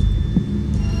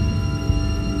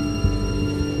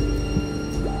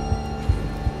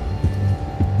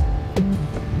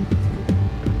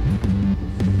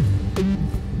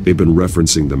 They've been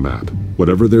referencing the map.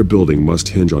 Whatever they're building must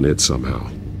hinge on it somehow.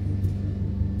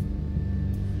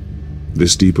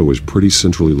 This depot is pretty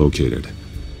centrally located.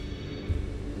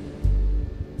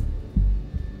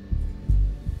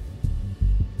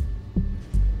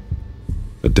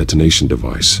 A detonation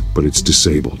device, but it's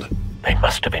disabled. They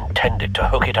must have intended to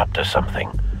hook it up to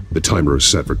something. The timer is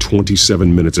set for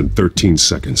 27 minutes and 13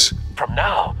 seconds. From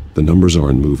now? The numbers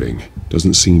aren't moving.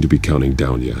 Doesn't seem to be counting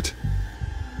down yet.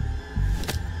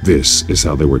 This is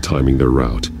how they were timing their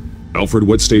route. Alfred,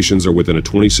 what stations are within a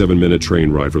 27-minute train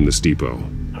ride from this depot?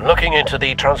 Looking into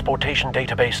the transportation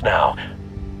database now.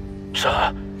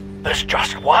 Sir, there's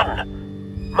just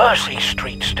one. Mercy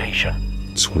Street Station.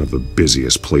 It's one of the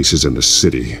busiest places in the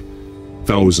city.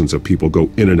 Thousands of people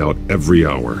go in and out every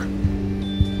hour.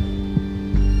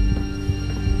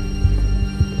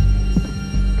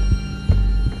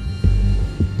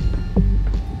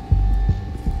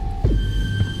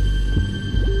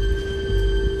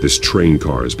 This train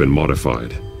car has been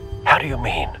modified. How do you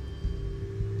mean?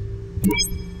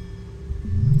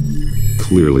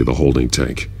 Clearly the holding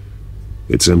tank.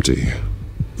 It's empty.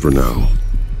 For now.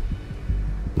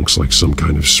 Looks like some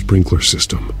kind of sprinkler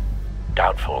system.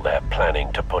 Doubtful they're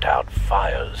planning to put out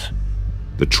fires.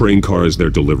 The train car is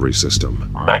their delivery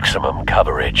system. Maximum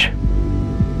coverage.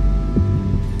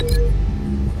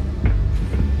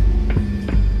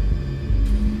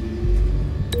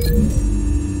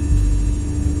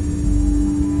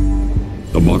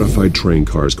 A modified train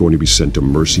car is going to be sent to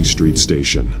Mercy Street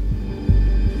Station.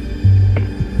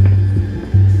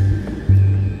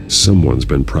 Someone's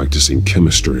been practicing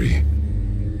chemistry.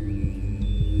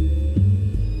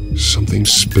 Something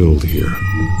spilled here.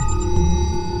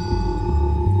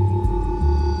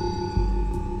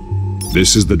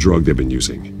 This is the drug they've been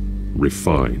using.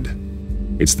 Refined.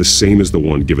 It's the same as the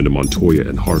one given to Montoya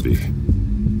and Harvey.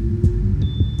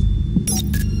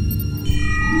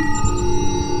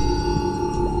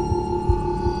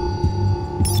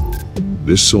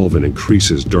 This solvent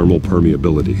increases dermal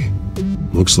permeability.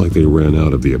 Looks like they ran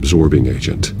out of the absorbing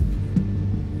agent.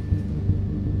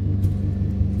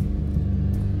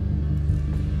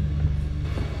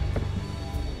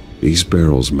 These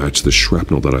barrels match the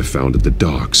shrapnel that I found at the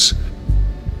docks.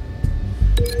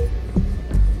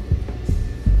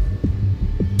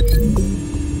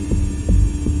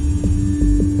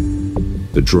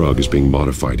 The drug is being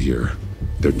modified here.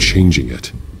 They're changing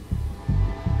it.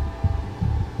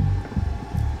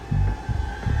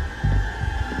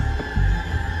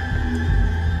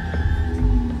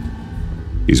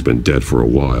 He's been dead for a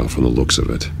while from the looks of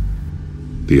it.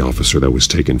 The officer that was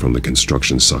taken from the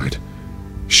construction site.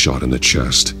 Shot in the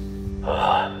chest.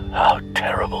 How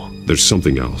terrible. There's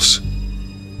something else.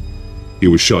 He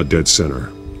was shot dead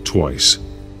center. Twice.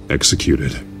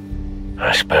 Executed.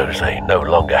 I suppose they no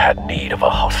longer had need of a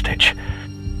hostage.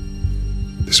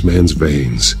 This man's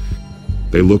veins.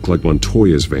 They look like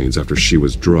Montoya's veins after she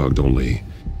was drugged, only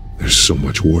they're so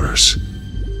much worse.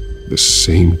 The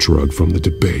same drug from the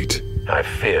debate. I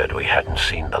feared we hadn't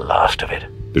seen the last of it.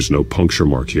 There's no puncture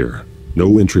mark here.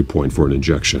 No entry point for an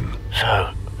injection.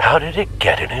 So, how did it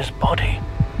get in his body?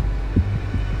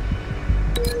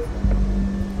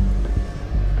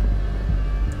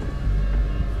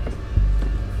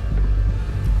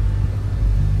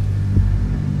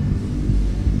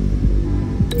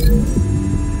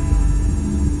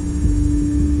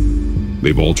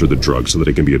 They've altered the drug so that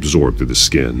it can be absorbed through the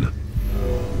skin.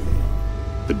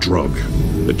 The drug.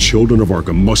 The children of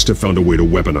Arkham must have found a way to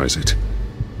weaponize it.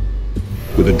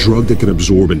 With a drug that can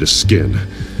absorb into skin,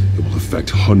 it will affect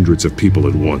hundreds of people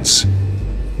at once.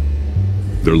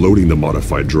 They're loading the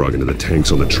modified drug into the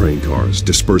tanks on the train cars,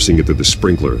 dispersing it through the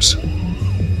sprinklers.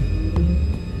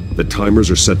 The timers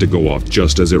are set to go off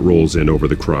just as it rolls in over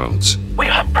the crowds. We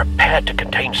aren't prepared to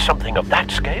contain something of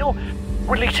that scale.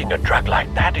 Releasing a drug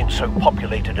like that in so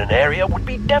populated an area would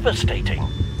be devastating.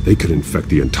 They could infect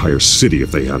the entire city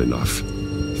if they had enough.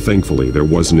 Thankfully, there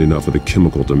wasn't enough of the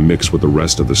chemical to mix with the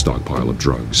rest of the stockpile of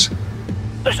drugs.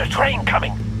 There's a train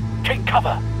coming. Take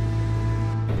cover.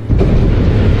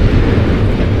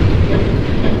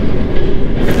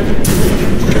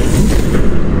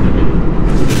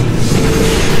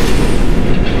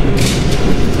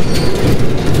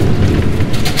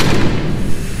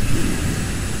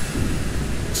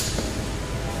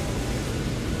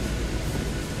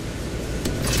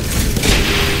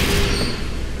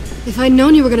 If I'd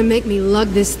known you were gonna make me lug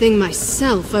this thing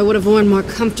myself, I would have worn more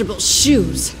comfortable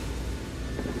shoes.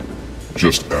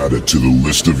 Just add it to the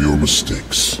list of your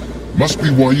mistakes. Must be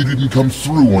why you didn't come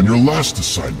through on your last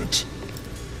assignment.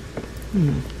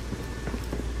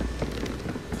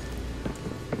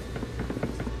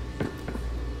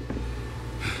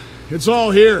 It's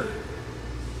all here.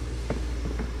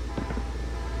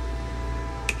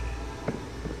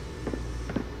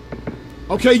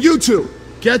 Okay, you two,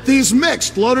 get these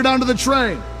mixed, loaded onto the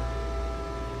train.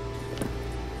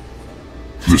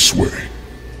 This way.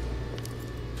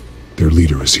 Their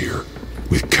leader is here,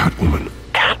 with Catwoman.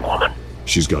 Catwoman?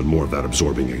 She's got more of that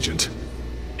absorbing agent.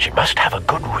 She must have a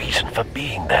good reason for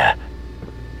being there.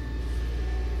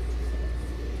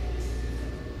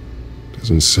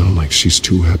 Doesn't sound like she's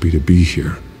too happy to be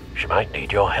here. She might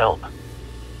need your help.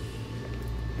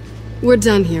 We're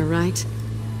done here, right?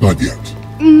 Not yet.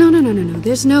 No.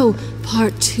 There's no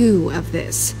part 2 of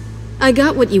this. I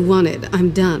got what you wanted. I'm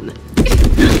done.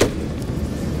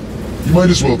 You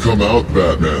might as well come out,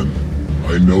 Batman.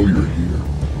 I know you're here.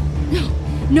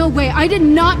 No way. I did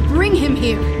not bring him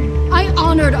here. I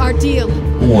honored our deal.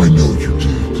 Oh, I know you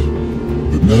did.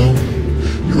 But now,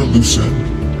 you're a loose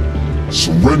end.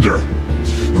 Surrender!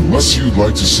 Unless you'd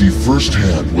like to see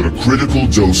firsthand what a critical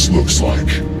dose looks like.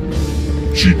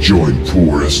 She joined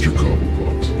poor Esther Cobblepot.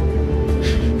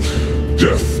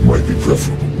 Death might be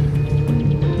preferable.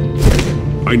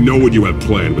 I know what you have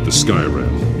planned with the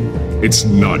Skyrim. It's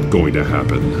not going to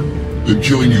happen. Then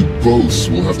killing you both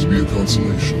will have to be a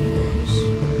consolation prize.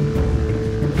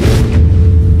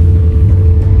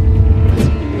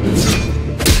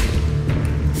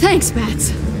 Thanks,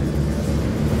 Bats.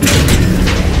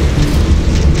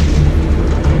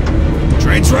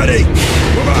 Train's ready!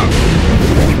 Move out!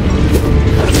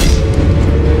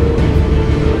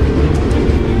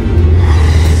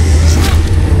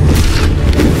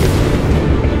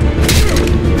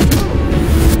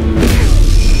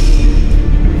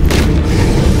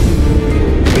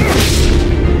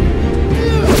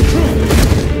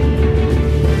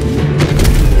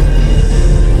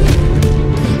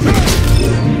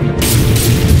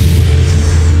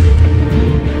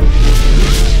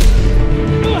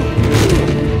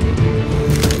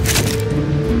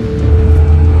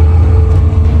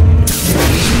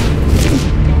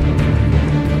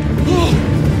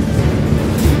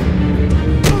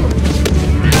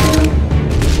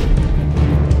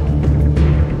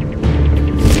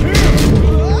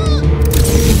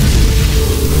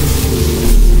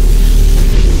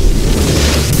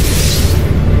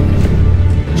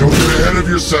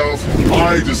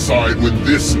 I decide when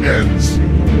this ends.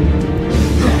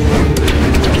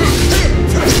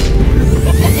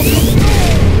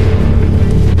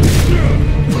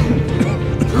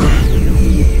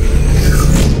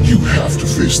 You have to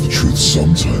face the truth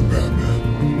sometime,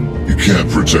 Batman. You can't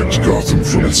protect Gotham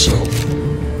from itself.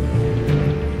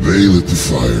 They lit the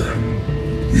fire.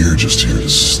 We're just here to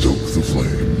stoke the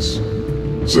flames.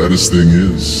 Saddest thing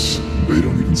is, they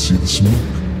don't even see the smoke.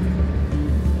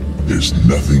 There's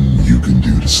nothing you can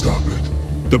do to stop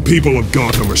it. The people of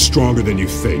Gotham are stronger than you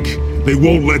think. They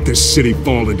won't let this city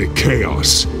fall into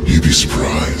chaos. You'd be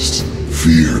surprised.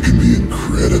 Fear can be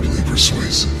incredibly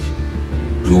persuasive.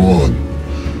 Go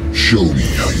on. Show me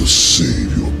how you'll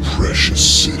save your precious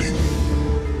city.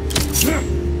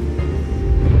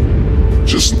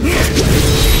 Just...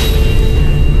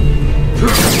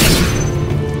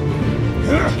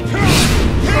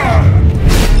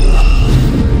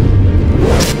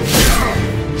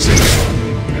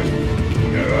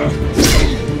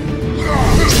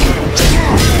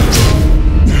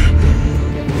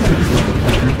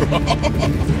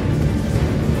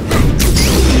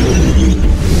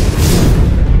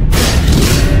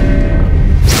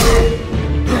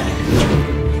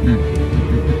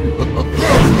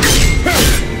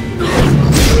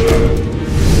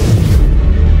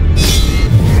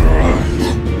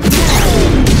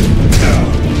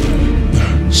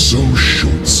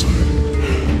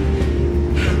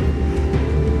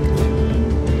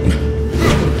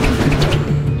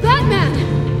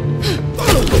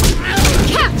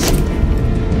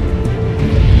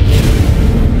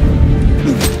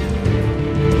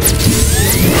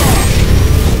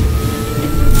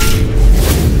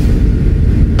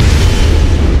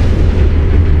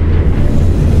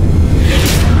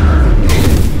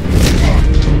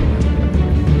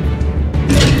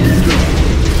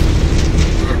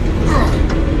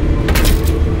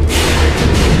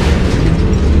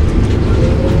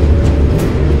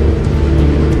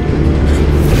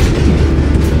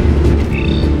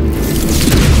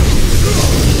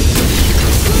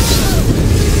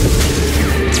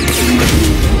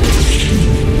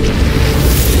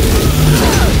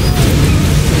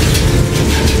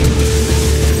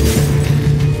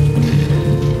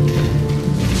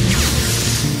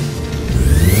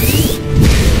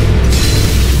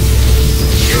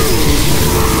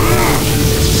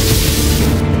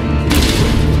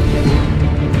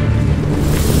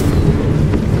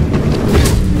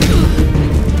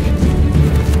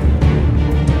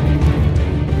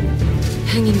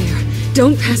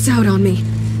 Don't pass out on me.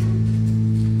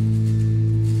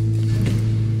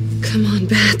 Come on,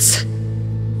 Bats.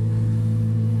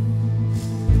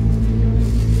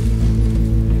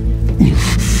 You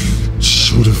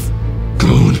should have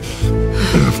gone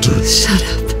after... Shut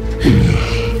up.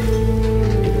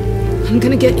 I'm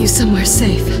gonna get you somewhere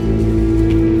safe.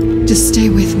 Just stay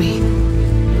with me.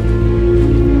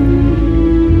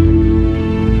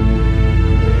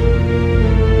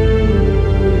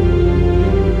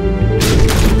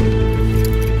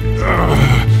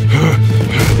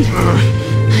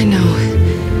 I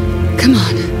know. Come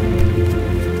on.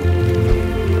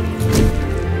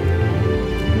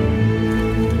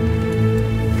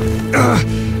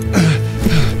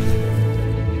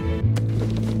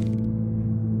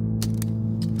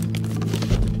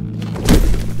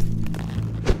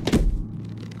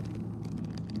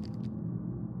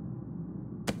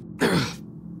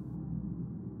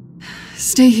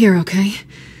 Stay here, okay?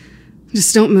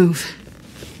 Just don't move.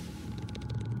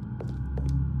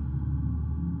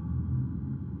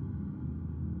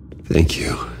 Thank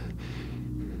you,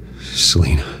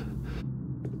 Selina.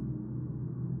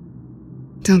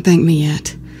 Don't thank me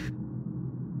yet.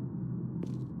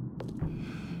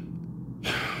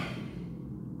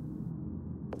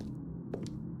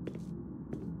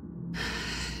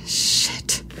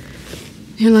 Shit.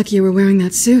 You're lucky you were wearing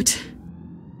that suit.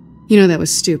 You know that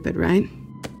was stupid, right?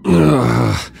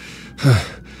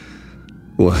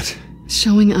 What?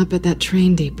 Showing up at that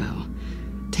train depot.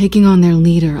 Taking on their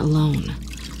leader alone.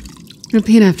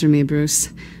 Repeat after me, Bruce.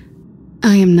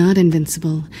 I am not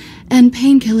invincible, and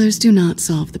painkillers do not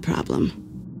solve the problem.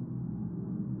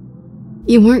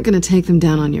 You weren't gonna take them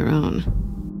down on your own.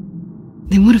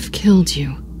 They would have killed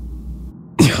you.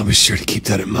 I'll be sure to keep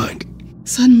that in mind.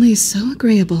 Suddenly so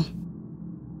agreeable.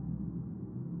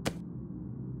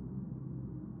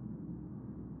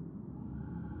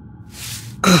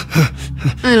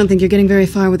 I don't think you're getting very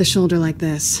far with a shoulder like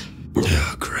this.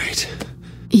 Oh, great.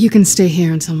 You can stay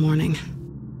here until morning.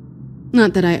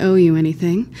 Not that I owe you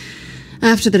anything.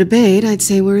 After the debate, I'd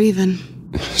say we're even.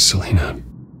 Selina.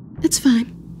 It's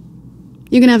fine.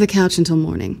 You can have the couch until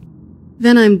morning.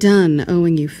 Then I'm done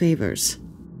owing you favors.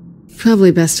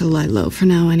 Probably best to lie low for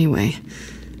now anyway.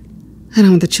 I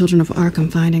don't want the children of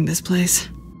Arkham finding this place.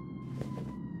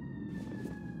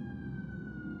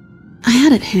 I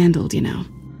had it handled, you know.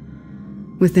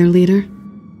 With their leader.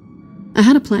 I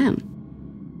had a plan.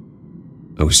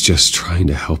 I was just trying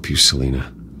to help you,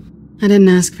 Selina. I didn't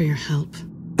ask for your help.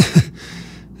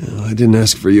 Well, I didn't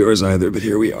ask for yours either, but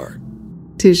here we are.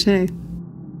 Touché.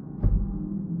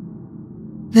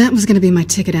 That was gonna be my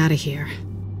ticket out of here.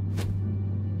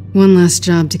 One last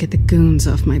job to get the goons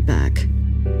off my back.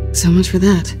 So much for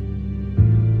that.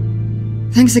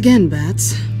 Thanks again,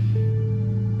 Bats.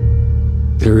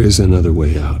 There is another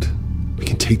way out. We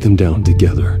can take them down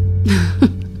together.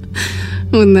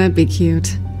 Wouldn't that be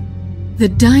cute? The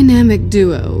dynamic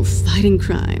duo fighting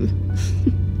crime.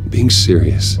 Being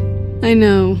serious. I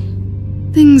know.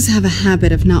 Things have a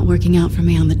habit of not working out for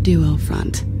me on the duo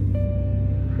front.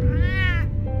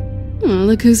 Oh,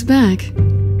 look who's back.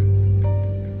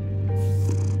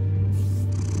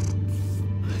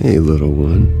 Hey, little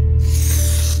one.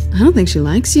 I don't think she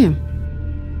likes you.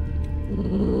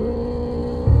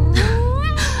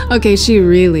 Okay, she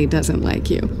really doesn't like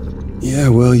you. Yeah,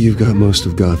 well, you've got most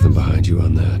of Gotham behind you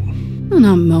on that. Well,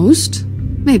 not most.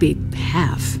 Maybe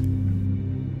half.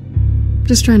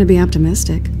 Just trying to be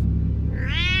optimistic.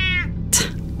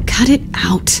 Cut it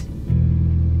out.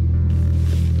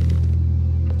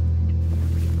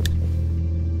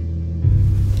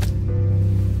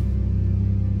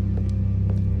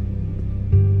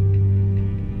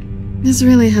 This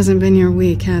really hasn't been your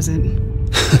week, has it?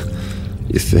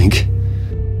 You think?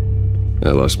 I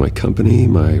lost my company,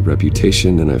 my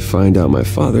reputation, and I find out my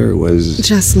father was...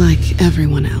 Just like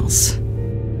everyone else.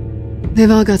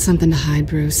 They've all got something to hide,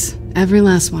 Bruce. Every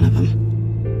last one of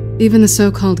them. Even the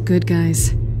so-called good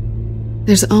guys.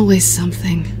 There's always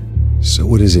something. So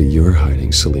what is it you're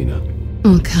hiding, Selina?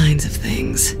 All kinds of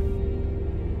things.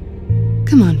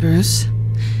 Come on, Bruce.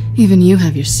 Even you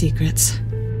have your secrets.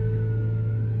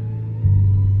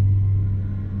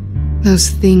 Those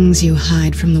things you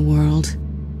hide from the world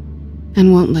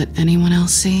and won't let anyone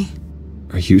else see.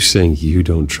 Are you saying you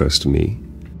don't trust me?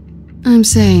 I'm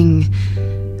saying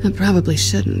I probably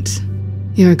shouldn't.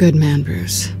 You're a good man,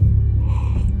 Bruce.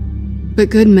 But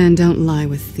good men don't lie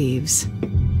with thieves.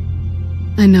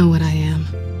 I know what I am.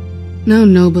 No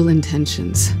noble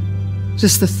intentions.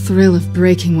 Just the thrill of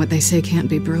breaking what they say can't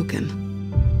be broken.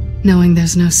 Knowing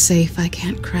there's no safe I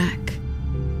can't crack.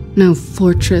 No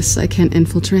fortress I can't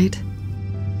infiltrate.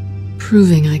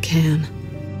 Proving I can.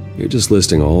 You're just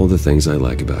listing all the things I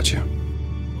like about you.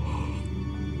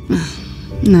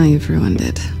 Now you've ruined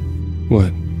it.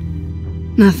 What?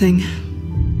 Nothing.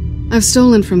 I've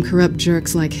stolen from corrupt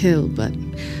jerks like Hill, but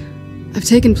I've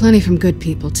taken plenty from good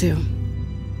people, too.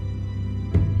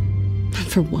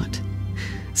 For what?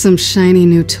 Some shiny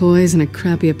new toys and a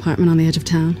crappy apartment on the edge of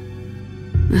town?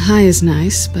 The high is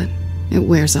nice, but it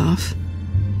wears off.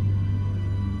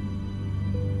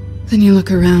 Then you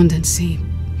look around and see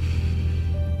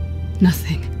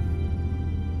nothing.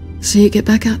 So you get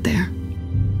back out there.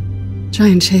 Try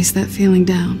and chase that feeling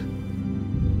down.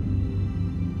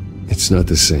 It's not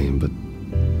the same, but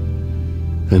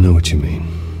I know what you mean.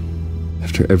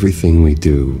 After everything we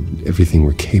do, everything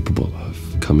we're capable of,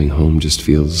 coming home just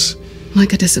feels...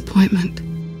 like a disappointment.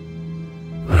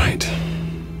 Right.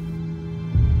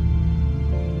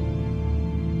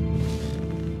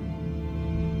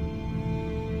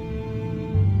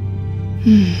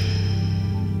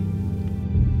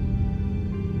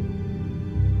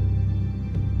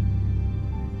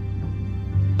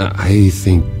 I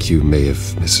think you may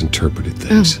have misinterpreted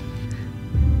things.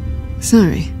 Oh.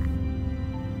 Sorry.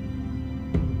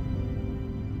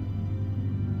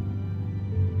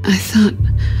 I thought...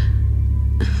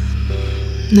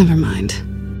 Never mind.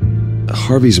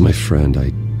 Harvey's my friend.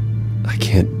 I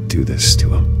can't do this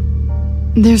to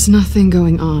him. There's nothing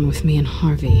going on with me and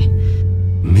Harvey.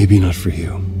 Maybe not for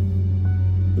you.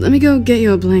 Let me go get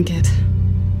you a blanket.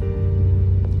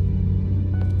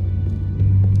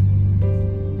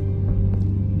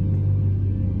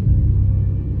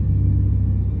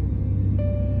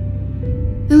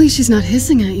 At least she's not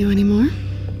hissing at you anymore.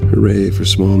 Hooray for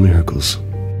small miracles.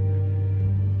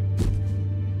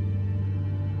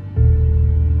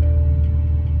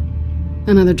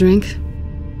 Another drink?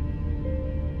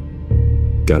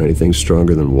 Got anything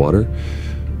stronger than water?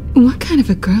 What kind of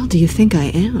a girl do you think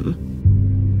I am?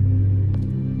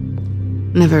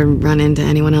 Never run into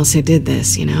anyone else who did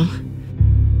this, you know?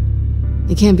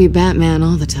 You can't be Batman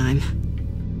all the time.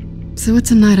 So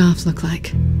what's a night off look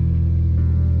like?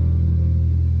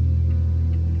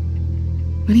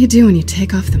 What do you do when you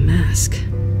take off the mask?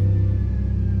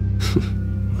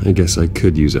 I guess I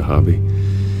could use a hobby.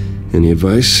 Any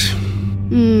advice?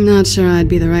 Not sure I'd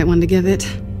be the right one to give it.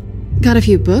 Got a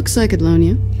few books I could loan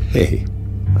you. Hey,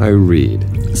 I read.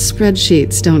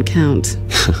 Spreadsheets don't count.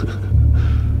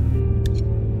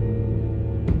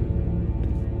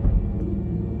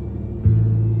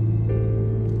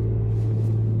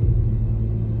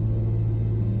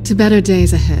 To better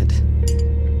days ahead.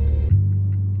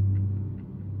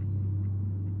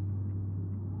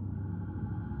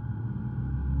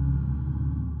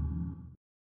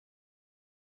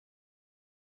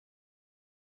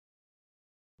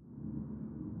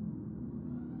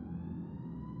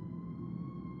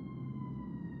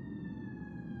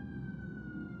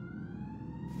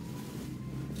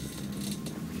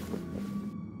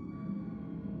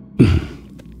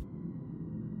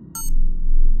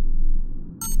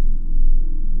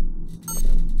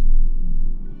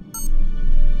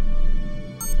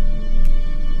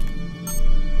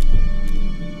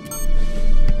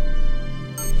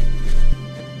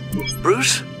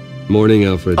 Bruce? Morning,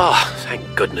 Alfred. Oh, thank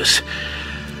goodness.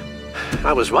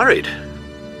 I was worried.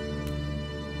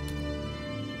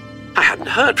 I hadn't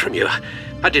heard from you.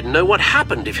 I didn't know what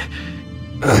happened if...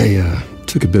 I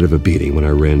took a bit of a beating when I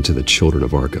ran to the Children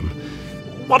of Arkham.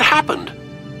 What happened?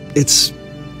 It's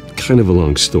kind of a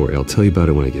long story. I'll tell you about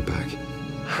it when I get back.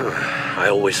 I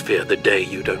always fear the day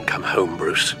you don't come home,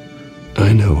 Bruce.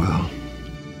 I know, Al.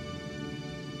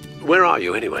 Where are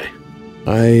you, anyway?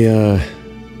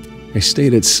 I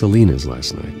stayed at Selena's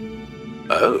last night.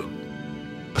 Oh.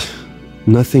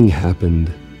 Nothing happened.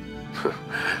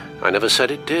 I never said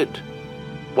it did.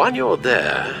 While you're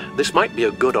there, this might be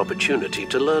a good opportunity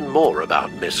to learn more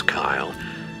about Miss Kyle.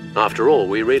 After all,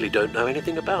 we really don't know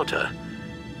anything about her.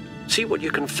 See what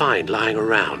you can find lying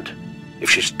around, if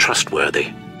she's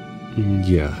trustworthy.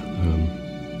 Yeah,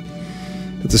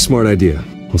 that's a smart idea.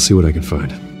 I'll see what I can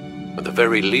find. At the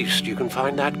very least, you can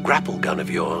find that grapple gun of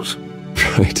yours.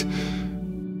 Right.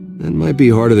 That might be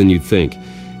harder than you'd think.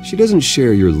 She doesn't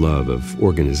share your love of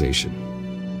organization.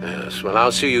 Yes, well,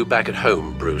 I'll see you back at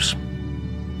home, Bruce.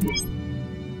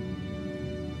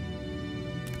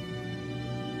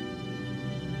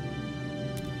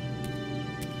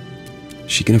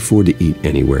 She can afford to eat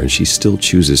anywhere, and she still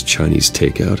chooses Chinese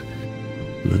takeout.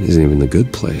 That isn't even the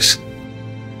good place.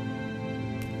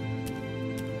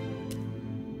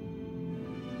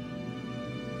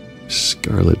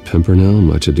 Scarlet Pimpernel,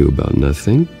 Much Ado About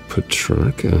Nothing,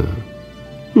 Petronica.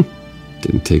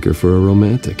 Didn't take her for a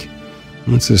romantic.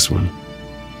 What's this one?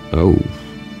 Oh,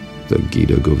 The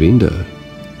Gita Govinda.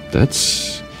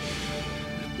 That's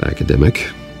academic.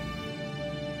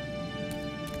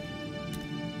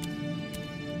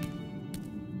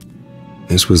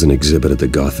 This was an exhibit at the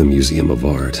Gotham Museum of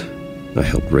Art. I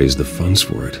helped raise the funds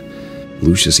for it.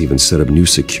 Lucius even set up new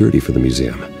security for the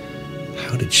museum.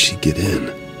 How did she get in?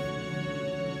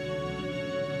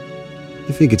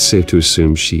 I think it's safe to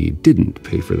assume she didn't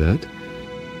pay for that.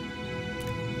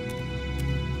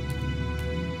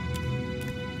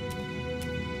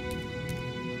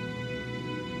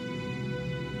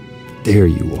 There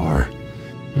you are.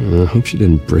 I hope she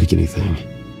didn't break anything.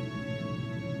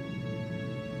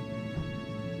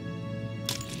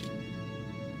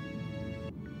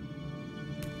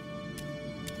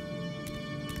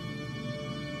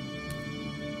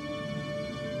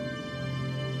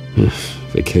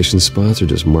 Vacation spots are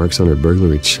just marks on her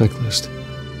burglary checklist.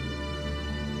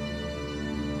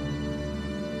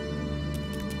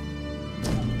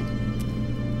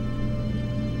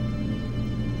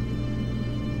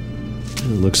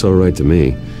 It looks all right to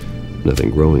me.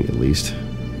 Nothing growing, at least.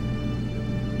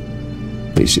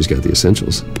 At least she's got the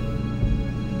essentials.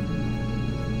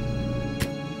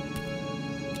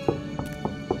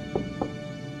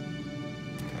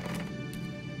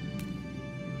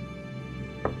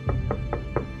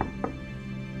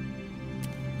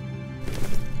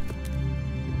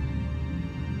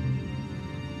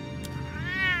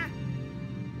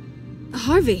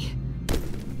 Harvey.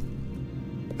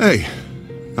 Hey,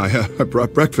 I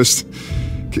brought breakfast.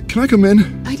 Can I come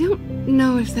in? I don't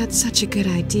know if that's such a good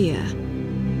idea.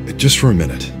 Just for a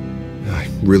minute. I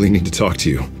really need to talk to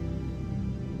you.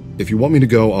 If you want me to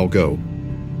go, I'll go.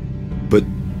 But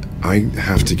I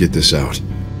have to get this out.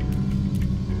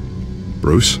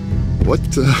 Bruce? What,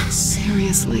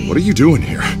 Seriously? What are you doing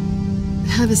here?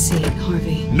 Have a seat,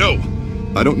 Harvey. No!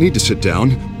 I don't need to sit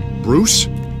down. Bruce,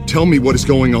 tell me what is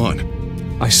going on.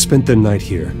 I spent the night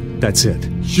here. That's it.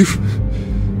 You...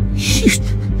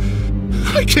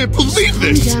 I can't believe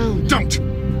this! Calm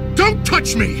down. Don't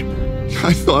touch me!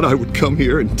 I thought I would come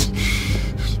here and...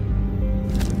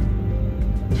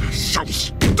 So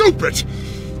stupid!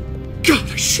 God,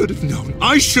 I should have known.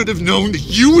 I should have known that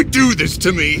you would do this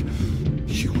to me!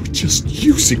 You were just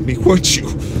using me, weren't you?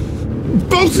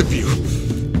 Both of you!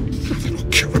 I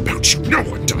don't care about you. No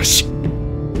one does.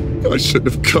 I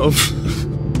shouldn't have come.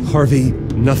 Harvey,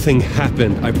 nothing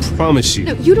happened. I promise you.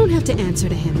 No, you don't have to answer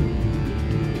to him.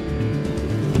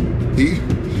 He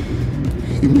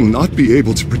will not be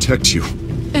able to protect you.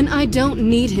 And I don't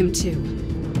need him to.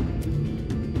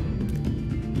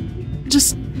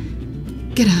 Just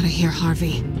get out of here,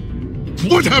 Harvey.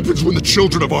 What happens when the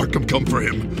children of Arkham come for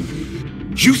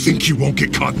him? You think you won't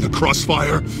get caught in the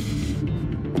crossfire?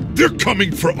 They're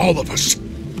coming for all of us.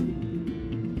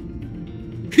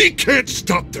 He can't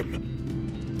stop them.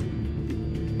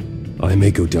 I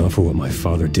may go down for what my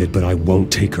father did, but I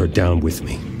won't take her down with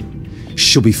me.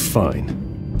 She'll be fine.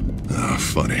 Ah,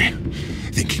 funny.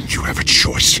 Thinking you have a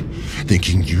choice.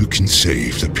 Thinking you can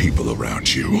save the people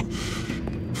around you.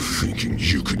 Thinking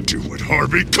you could do what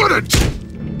Harvey couldn't!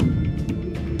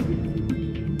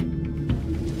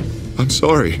 I'm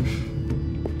sorry.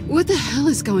 What the hell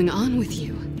is going on with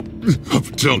you? Up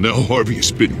until now, Harvey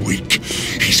has been weak.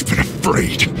 He's been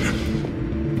afraid.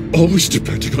 Always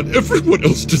depending on everyone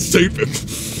else to save him.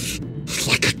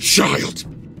 Like a child.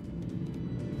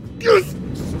 You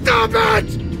stop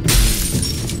it!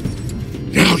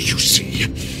 Now you see.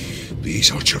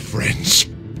 These aren't your friends.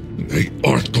 They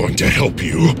aren't going to help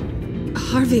you.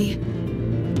 Harvey.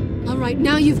 All right,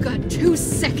 now you've got 2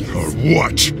 seconds. Or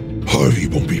what? Harvey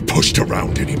won't be pushed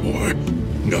around anymore.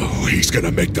 No, he's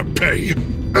gonna make them pay.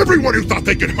 Everyone who thought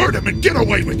they could hurt him and get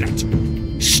away with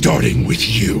it. Starting with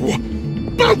you.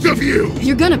 Both of you!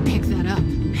 You're gonna pick that up.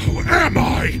 Who am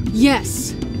I?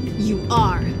 Yes, you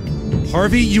are.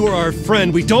 Harvey, you are our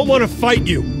friend. We don't want to fight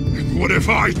you. And what if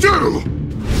I do?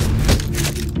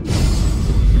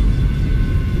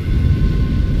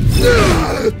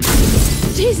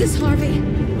 Jesus, Harvey.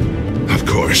 Of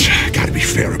course, gotta be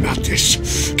fair about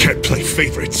this. Can't play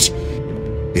favorites.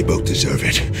 They both deserve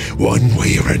it, one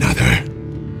way or another.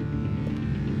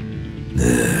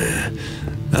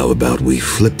 How about we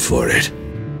flip for it?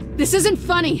 This isn't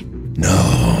funny.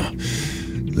 No,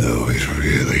 it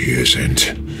really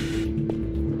isn't.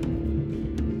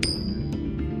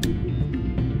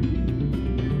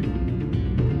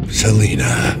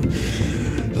 Selina,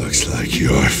 looks like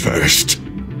you're first.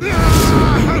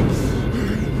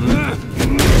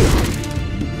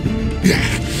 Yeah,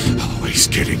 always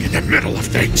getting in the middle of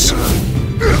things.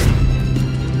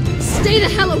 Stay the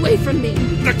hell away from me.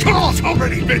 The call's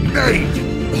already been made.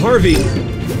 Harvey.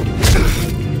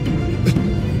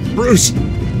 Bruce!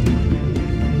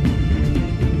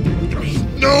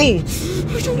 No!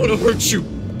 I don't want to hurt you!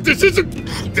 This isn't...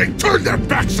 They turned their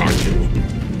backs on you!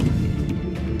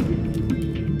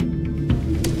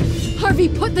 Harvey,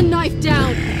 put the knife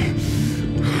down!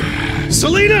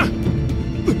 Selina!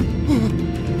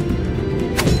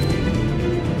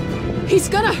 He's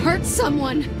gonna hurt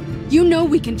someone! You know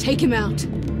we can take him out.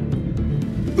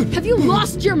 Have you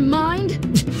lost your mind?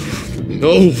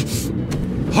 No!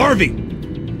 Harvey!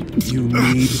 You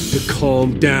need to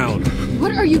calm down.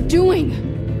 What are you doing?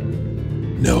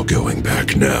 No going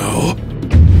back now.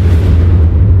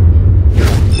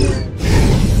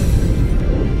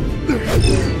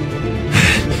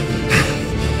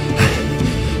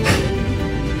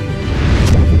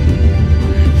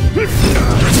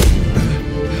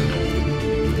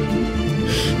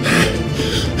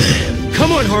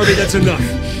 Come on, Harvey, that's enough.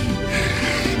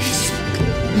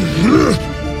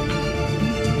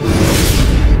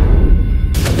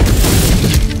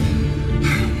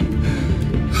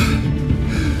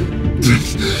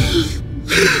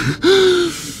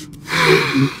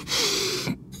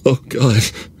 Oh, God.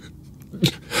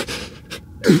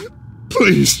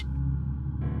 Please.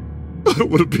 I don't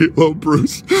want to be alone,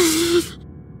 Bruce.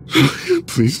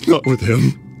 Please, not with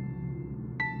him.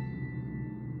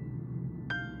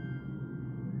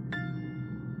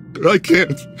 I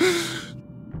can't.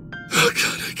 Oh,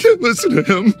 God, I can't listen to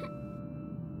him.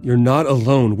 You're not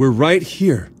alone. We're right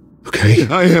here. Okay?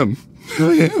 I am.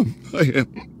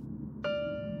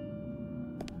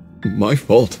 My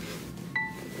fault.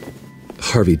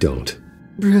 Harvey, don't.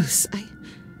 Bruce,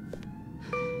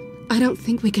 I don't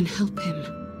think we can help him.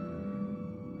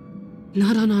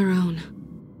 Not on our own.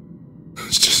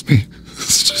 It's just me.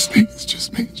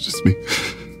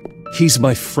 He's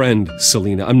my friend,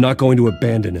 Selina. I'm not going to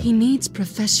abandon him. He needs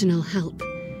professional help.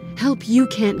 Help you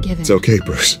can't give him. It's okay,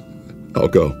 Bruce. I'll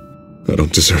go. I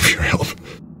don't deserve your help.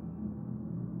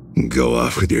 Go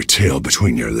off with your tail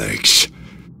between your legs.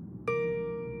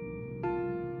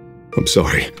 I'm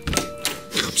sorry.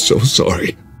 I'm so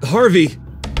sorry. Harvey!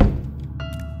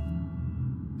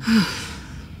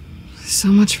 So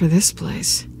much for this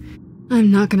place. I'm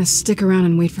not gonna stick around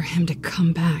and wait for him to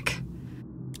come back.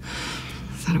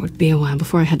 Thought it would be a while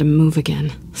before I had to move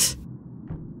again.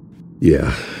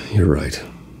 Yeah, you're right.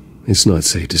 It's not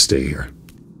safe to stay here.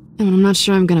 And I'm not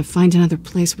sure I'm gonna find another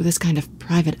place with this kind of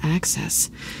private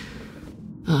access.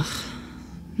 Ugh.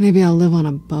 Maybe I'll live on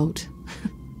a boat.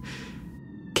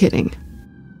 Kidding.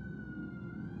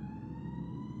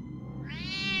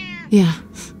 Yeah,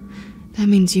 that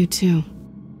means you too.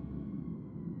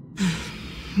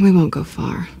 We won't go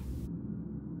far.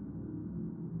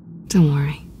 Don't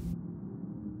worry.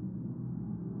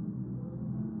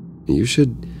 You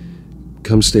should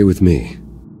come stay with me.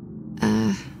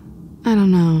 I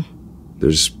don't know.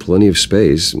 There's plenty of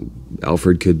space.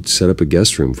 Alfred could set up a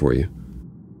guest room for you.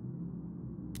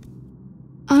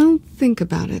 I'll think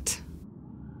about it.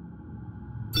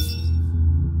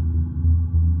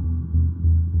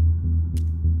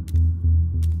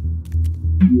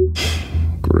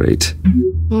 Great.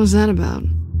 What was that about?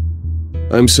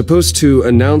 I'm supposed to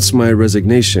announce my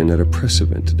resignation at a press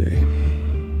event today.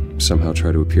 Somehow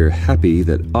try to appear happy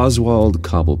that Oswald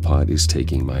Cobblepot is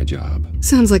taking my job.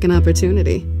 Sounds like an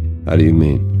opportunity. How do you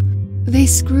mean? They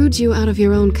screwed you out of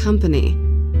your own company.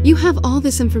 You have all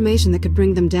this information that could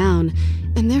bring them down,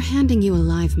 and they're handing you a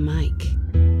live mic.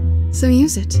 So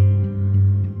use it.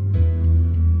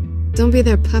 Don't be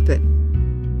their puppet.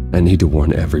 I need to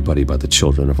warn everybody about the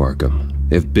Children of Arkham.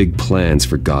 They have big plans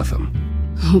for Gotham.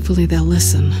 Hopefully they'll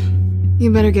listen.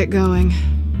 You better get going.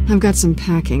 I've got some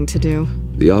packing to do.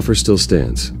 The offer still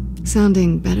stands.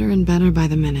 Sounding better and better by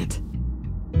the minute.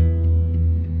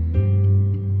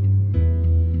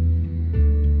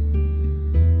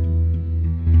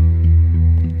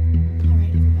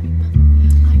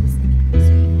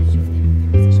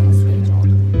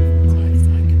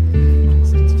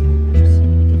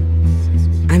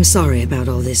 I'm sorry about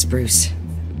all this, Bruce.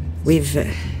 We've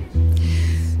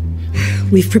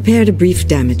prepared a brief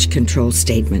damage control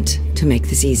statement to make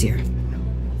this easier.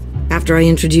 After I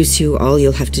introduce you, all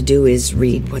you'll have to do is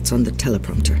read what's on the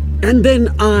teleprompter. And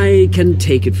then I can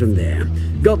take it from there.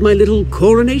 Got my little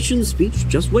coronation speech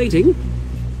just waiting.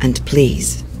 And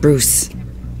please, Bruce,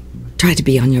 try to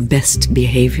be on your best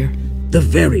behavior. The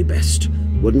very best.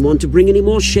 Wouldn't want to bring any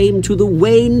more shame to the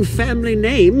Wayne family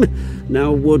name,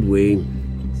 now would we?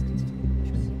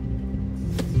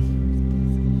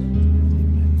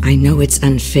 I know it's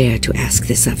unfair to ask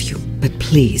this of you, but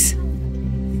please,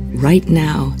 right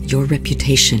now, your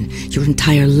reputation, your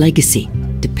entire legacy,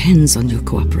 depends on your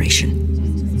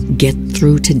cooperation. Get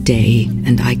through today,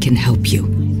 and I can help you.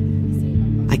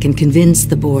 I can convince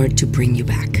the board to bring you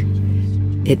back.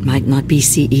 It might not be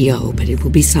CEO, but it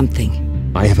will be something.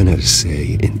 I haven't had a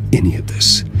say in any of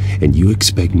this, and you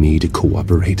expect me to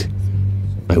cooperate?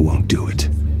 I won't do it.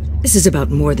 This is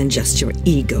about more than just your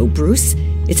ego, Bruce.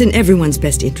 It's in everyone's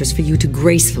best interest for you to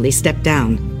gracefully step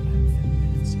down.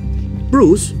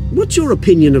 Bruce, what's your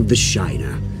opinion of the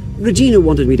Shiner? Regina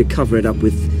wanted me to cover it up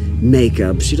with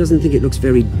makeup. She doesn't think it looks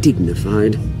very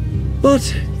dignified. But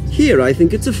here I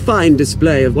think it's a fine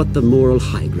display of what the moral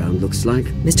high ground looks like.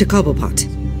 Mr. Cobblepot.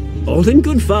 All in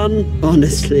good fun,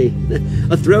 honestly.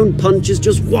 A thrown punch is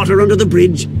just water under the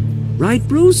bridge. Right,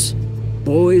 Bruce?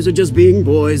 Boys are just being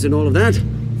boys and all of that.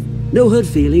 No hurt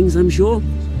feelings, I'm sure.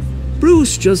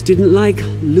 Bruce just didn't like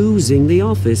losing the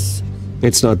office.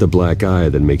 It's not the black eye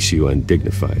that makes you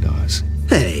undignified, Oz.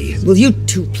 Hey, will you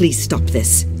two please stop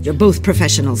this? You're both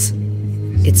professionals.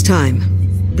 It's time.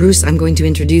 Bruce, I'm going to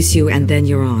introduce you and then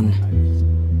you're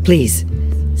on. Please,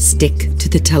 stick to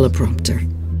the teleprompter.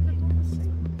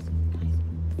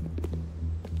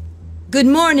 Good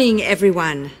morning,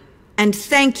 everyone, and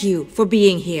thank you for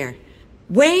being here.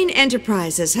 Wayne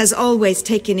Enterprises has always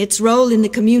taken its role in the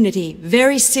community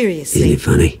very seriously. Isn't it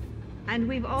funny?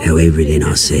 How everything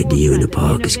I said to you in the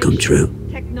park has come true.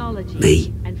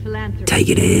 Me,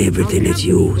 taking everything that's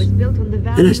yours.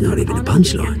 And that's not even a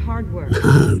punchline.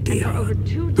 No, dear,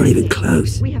 not even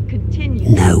close.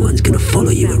 No one's gonna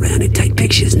follow you around and take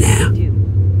pictures now.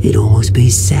 It'd almost be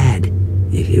sad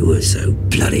if you were so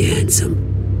bloody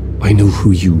handsome. I know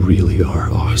who you really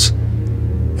are, Oz.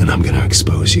 And I'm gonna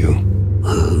expose you.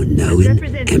 Oh, knowing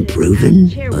and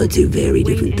proving are two very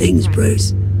different things,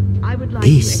 Bruce.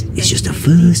 This is just a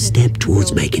first step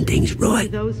towards making things right.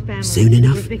 Soon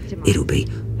enough, it'll be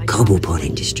Cobblepot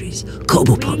Industries,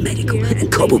 Cobblepot Medical,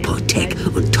 and Cobblepot Tech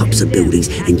on tops of buildings,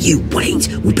 and you, Waynes,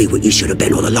 will be what you should have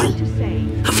been all along.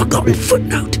 A forgotten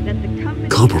footnote.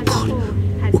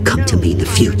 Cobblepot will come to mean the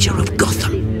future of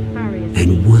Gotham.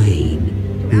 And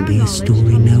Wayne will be a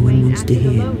story no one wants to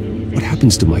hear. What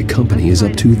happens to my company is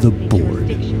up to the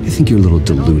board. I think you're a little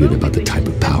deluded about the type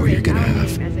of power you're gonna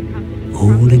have.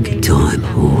 All in good time,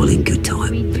 all in good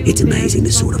time. It's amazing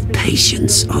the sort of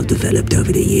patience I've developed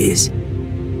over the years.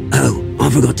 Oh, I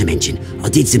forgot to mention, I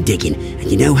did some digging, and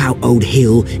you know how old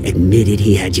Hill admitted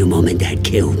he had your mom and dad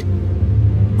killed?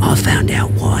 I found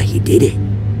out why he did it.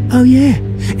 Oh yeah,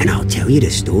 and I'll tell you the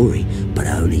story, but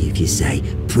only if you say,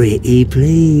 pretty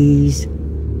please.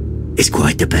 It's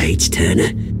quite the page,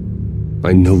 Turner.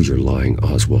 I know you're lying,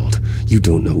 Oswald. You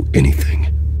don't know anything.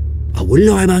 I wouldn't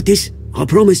lie about this, I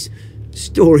promise.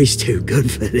 Story's too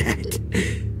good for that.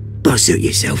 But suit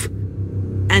yourself.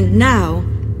 And now,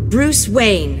 Bruce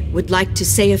Wayne would like to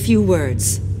say a few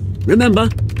words. Remember,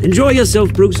 enjoy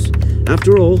yourself, Bruce.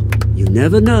 After all, you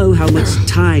never know how much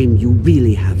time you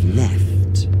really have left.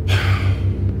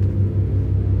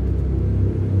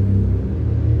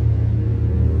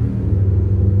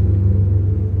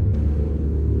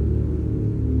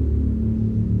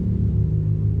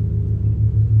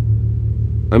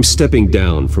 I'm stepping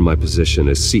down from my position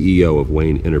as CEO of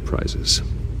Wayne Enterprises.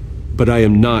 But I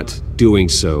am not doing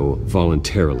so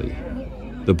voluntarily.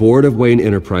 The board of Wayne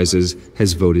Enterprises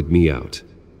has voted me out,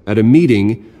 at a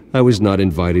meeting I was not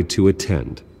invited to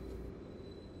attend.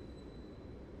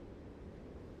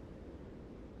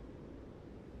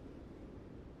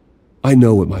 I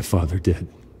know what my father did.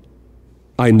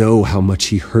 I know how much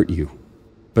he hurt you.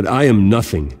 But I am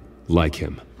nothing like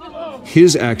him.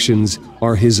 His actions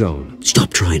are his own.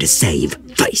 Stop trying to save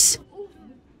face.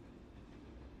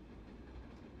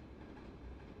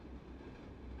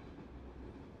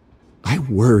 I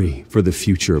worry for the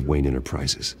future of Wayne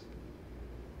Enterprises.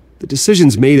 The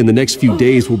decisions made in the next few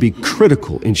days will be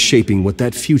critical in shaping what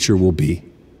that future will be.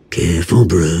 Careful,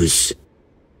 Bruce.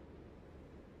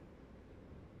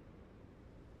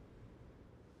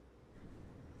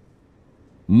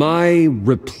 My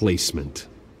replacement,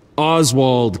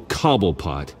 Oswald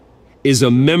Cobblepot, is a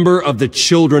member of the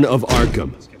Children of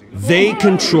Arkham. They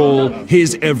control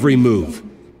his every move.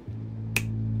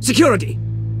 Security!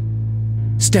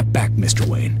 Step back, Mr.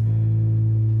 Wayne.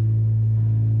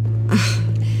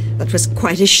 That was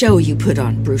quite a show you put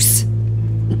on, Bruce.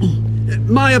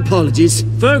 My apologies.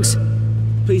 Folks,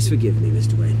 please forgive me,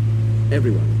 Mr. Wayne.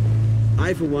 Everyone.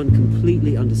 I, for one,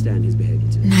 completely understand his behavior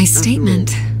today. Nice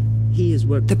statement.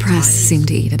 The press seemed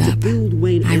to eat it up.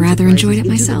 I rather enjoyed it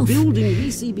myself.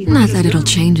 Not that it'll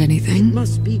change anything.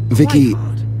 Vicky,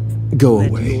 go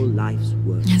away.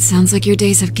 It sounds like your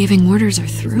days of giving orders are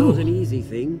through. It's not an easy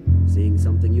thing, seeing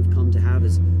something you've come to have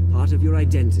as part of your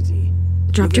identity.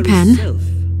 Dropped your pen?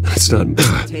 That's not...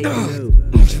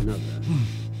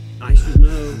 I should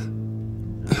know.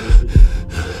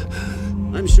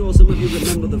 I'm sure some of you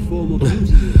remember the former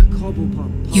beauty of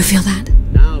Cobblepot. You feel that?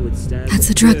 Now it stands. That's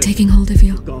the drug taking hold of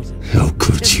you. How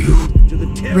could you?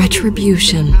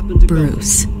 Retribution,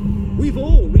 Bruce. We've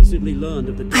all recently learned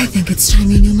of the I think it's time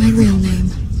you knew my real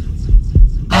name.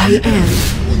 I am.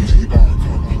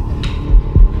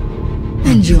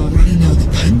 And you already know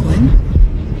the Penguin.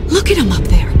 Look at him up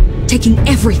there, taking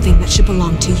everything that should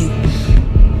belong to you.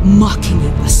 Mocking you,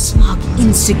 a smug,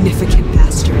 insignificant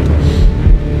bastard.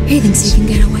 He thinks he can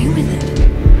get away with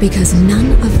it. Because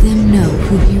none of them know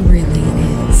who he really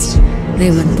is. They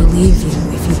wouldn't believe you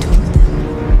if you told them.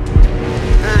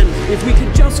 And if we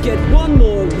could just get one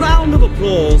more round of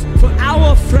applause for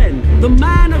our friend, the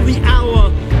man of the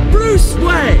hour, Bruce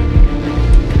Wayne!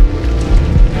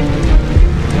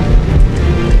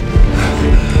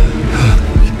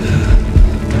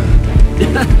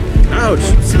 Ouch,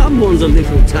 someone's a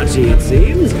little touchy, it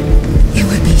seems. It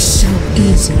would be so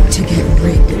easy to get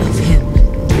rid of him.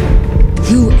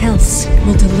 Who else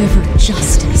will deliver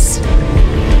justice?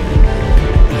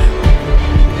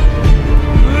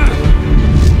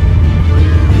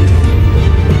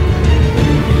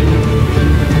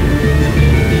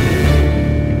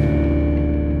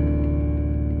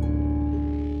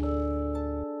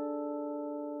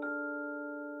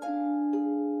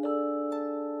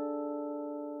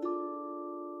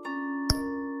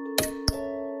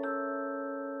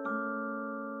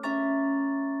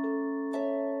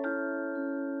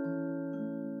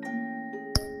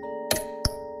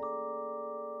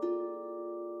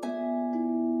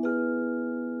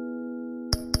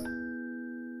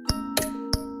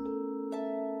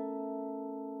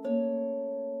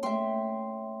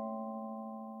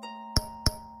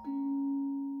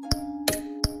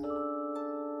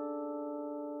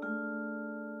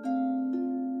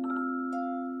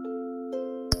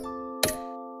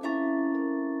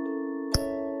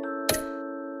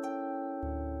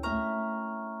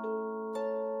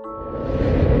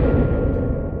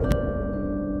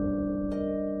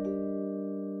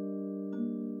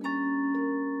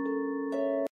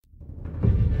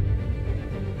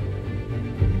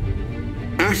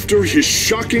 After his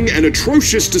shocking and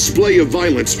atrocious display of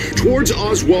violence towards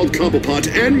Oswald Cobblepot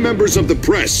and members of the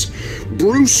press,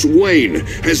 Bruce Wayne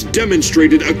has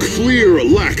demonstrated a clear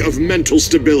lack of mental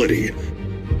stability.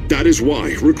 That is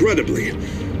why, regrettably,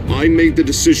 I made the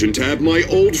decision to have my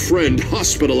old friend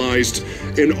hospitalized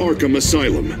in Arkham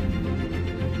Asylum.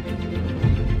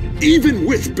 Even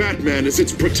with Batman as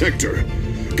its protector,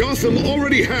 Gotham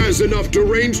already has enough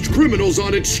deranged criminals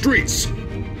on its streets.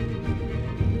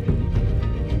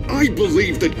 I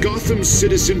believe that Gotham's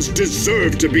citizens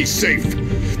deserve to be safe,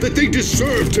 that they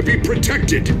deserve to be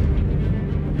protected.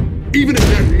 Even if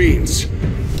that means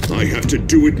I have to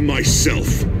do it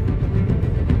myself.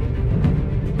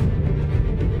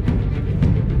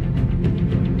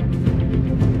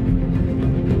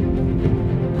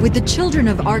 With the children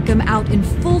of Arkham out in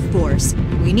full force,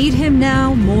 we need him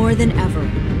now more than ever.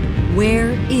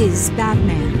 Where is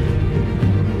Batman?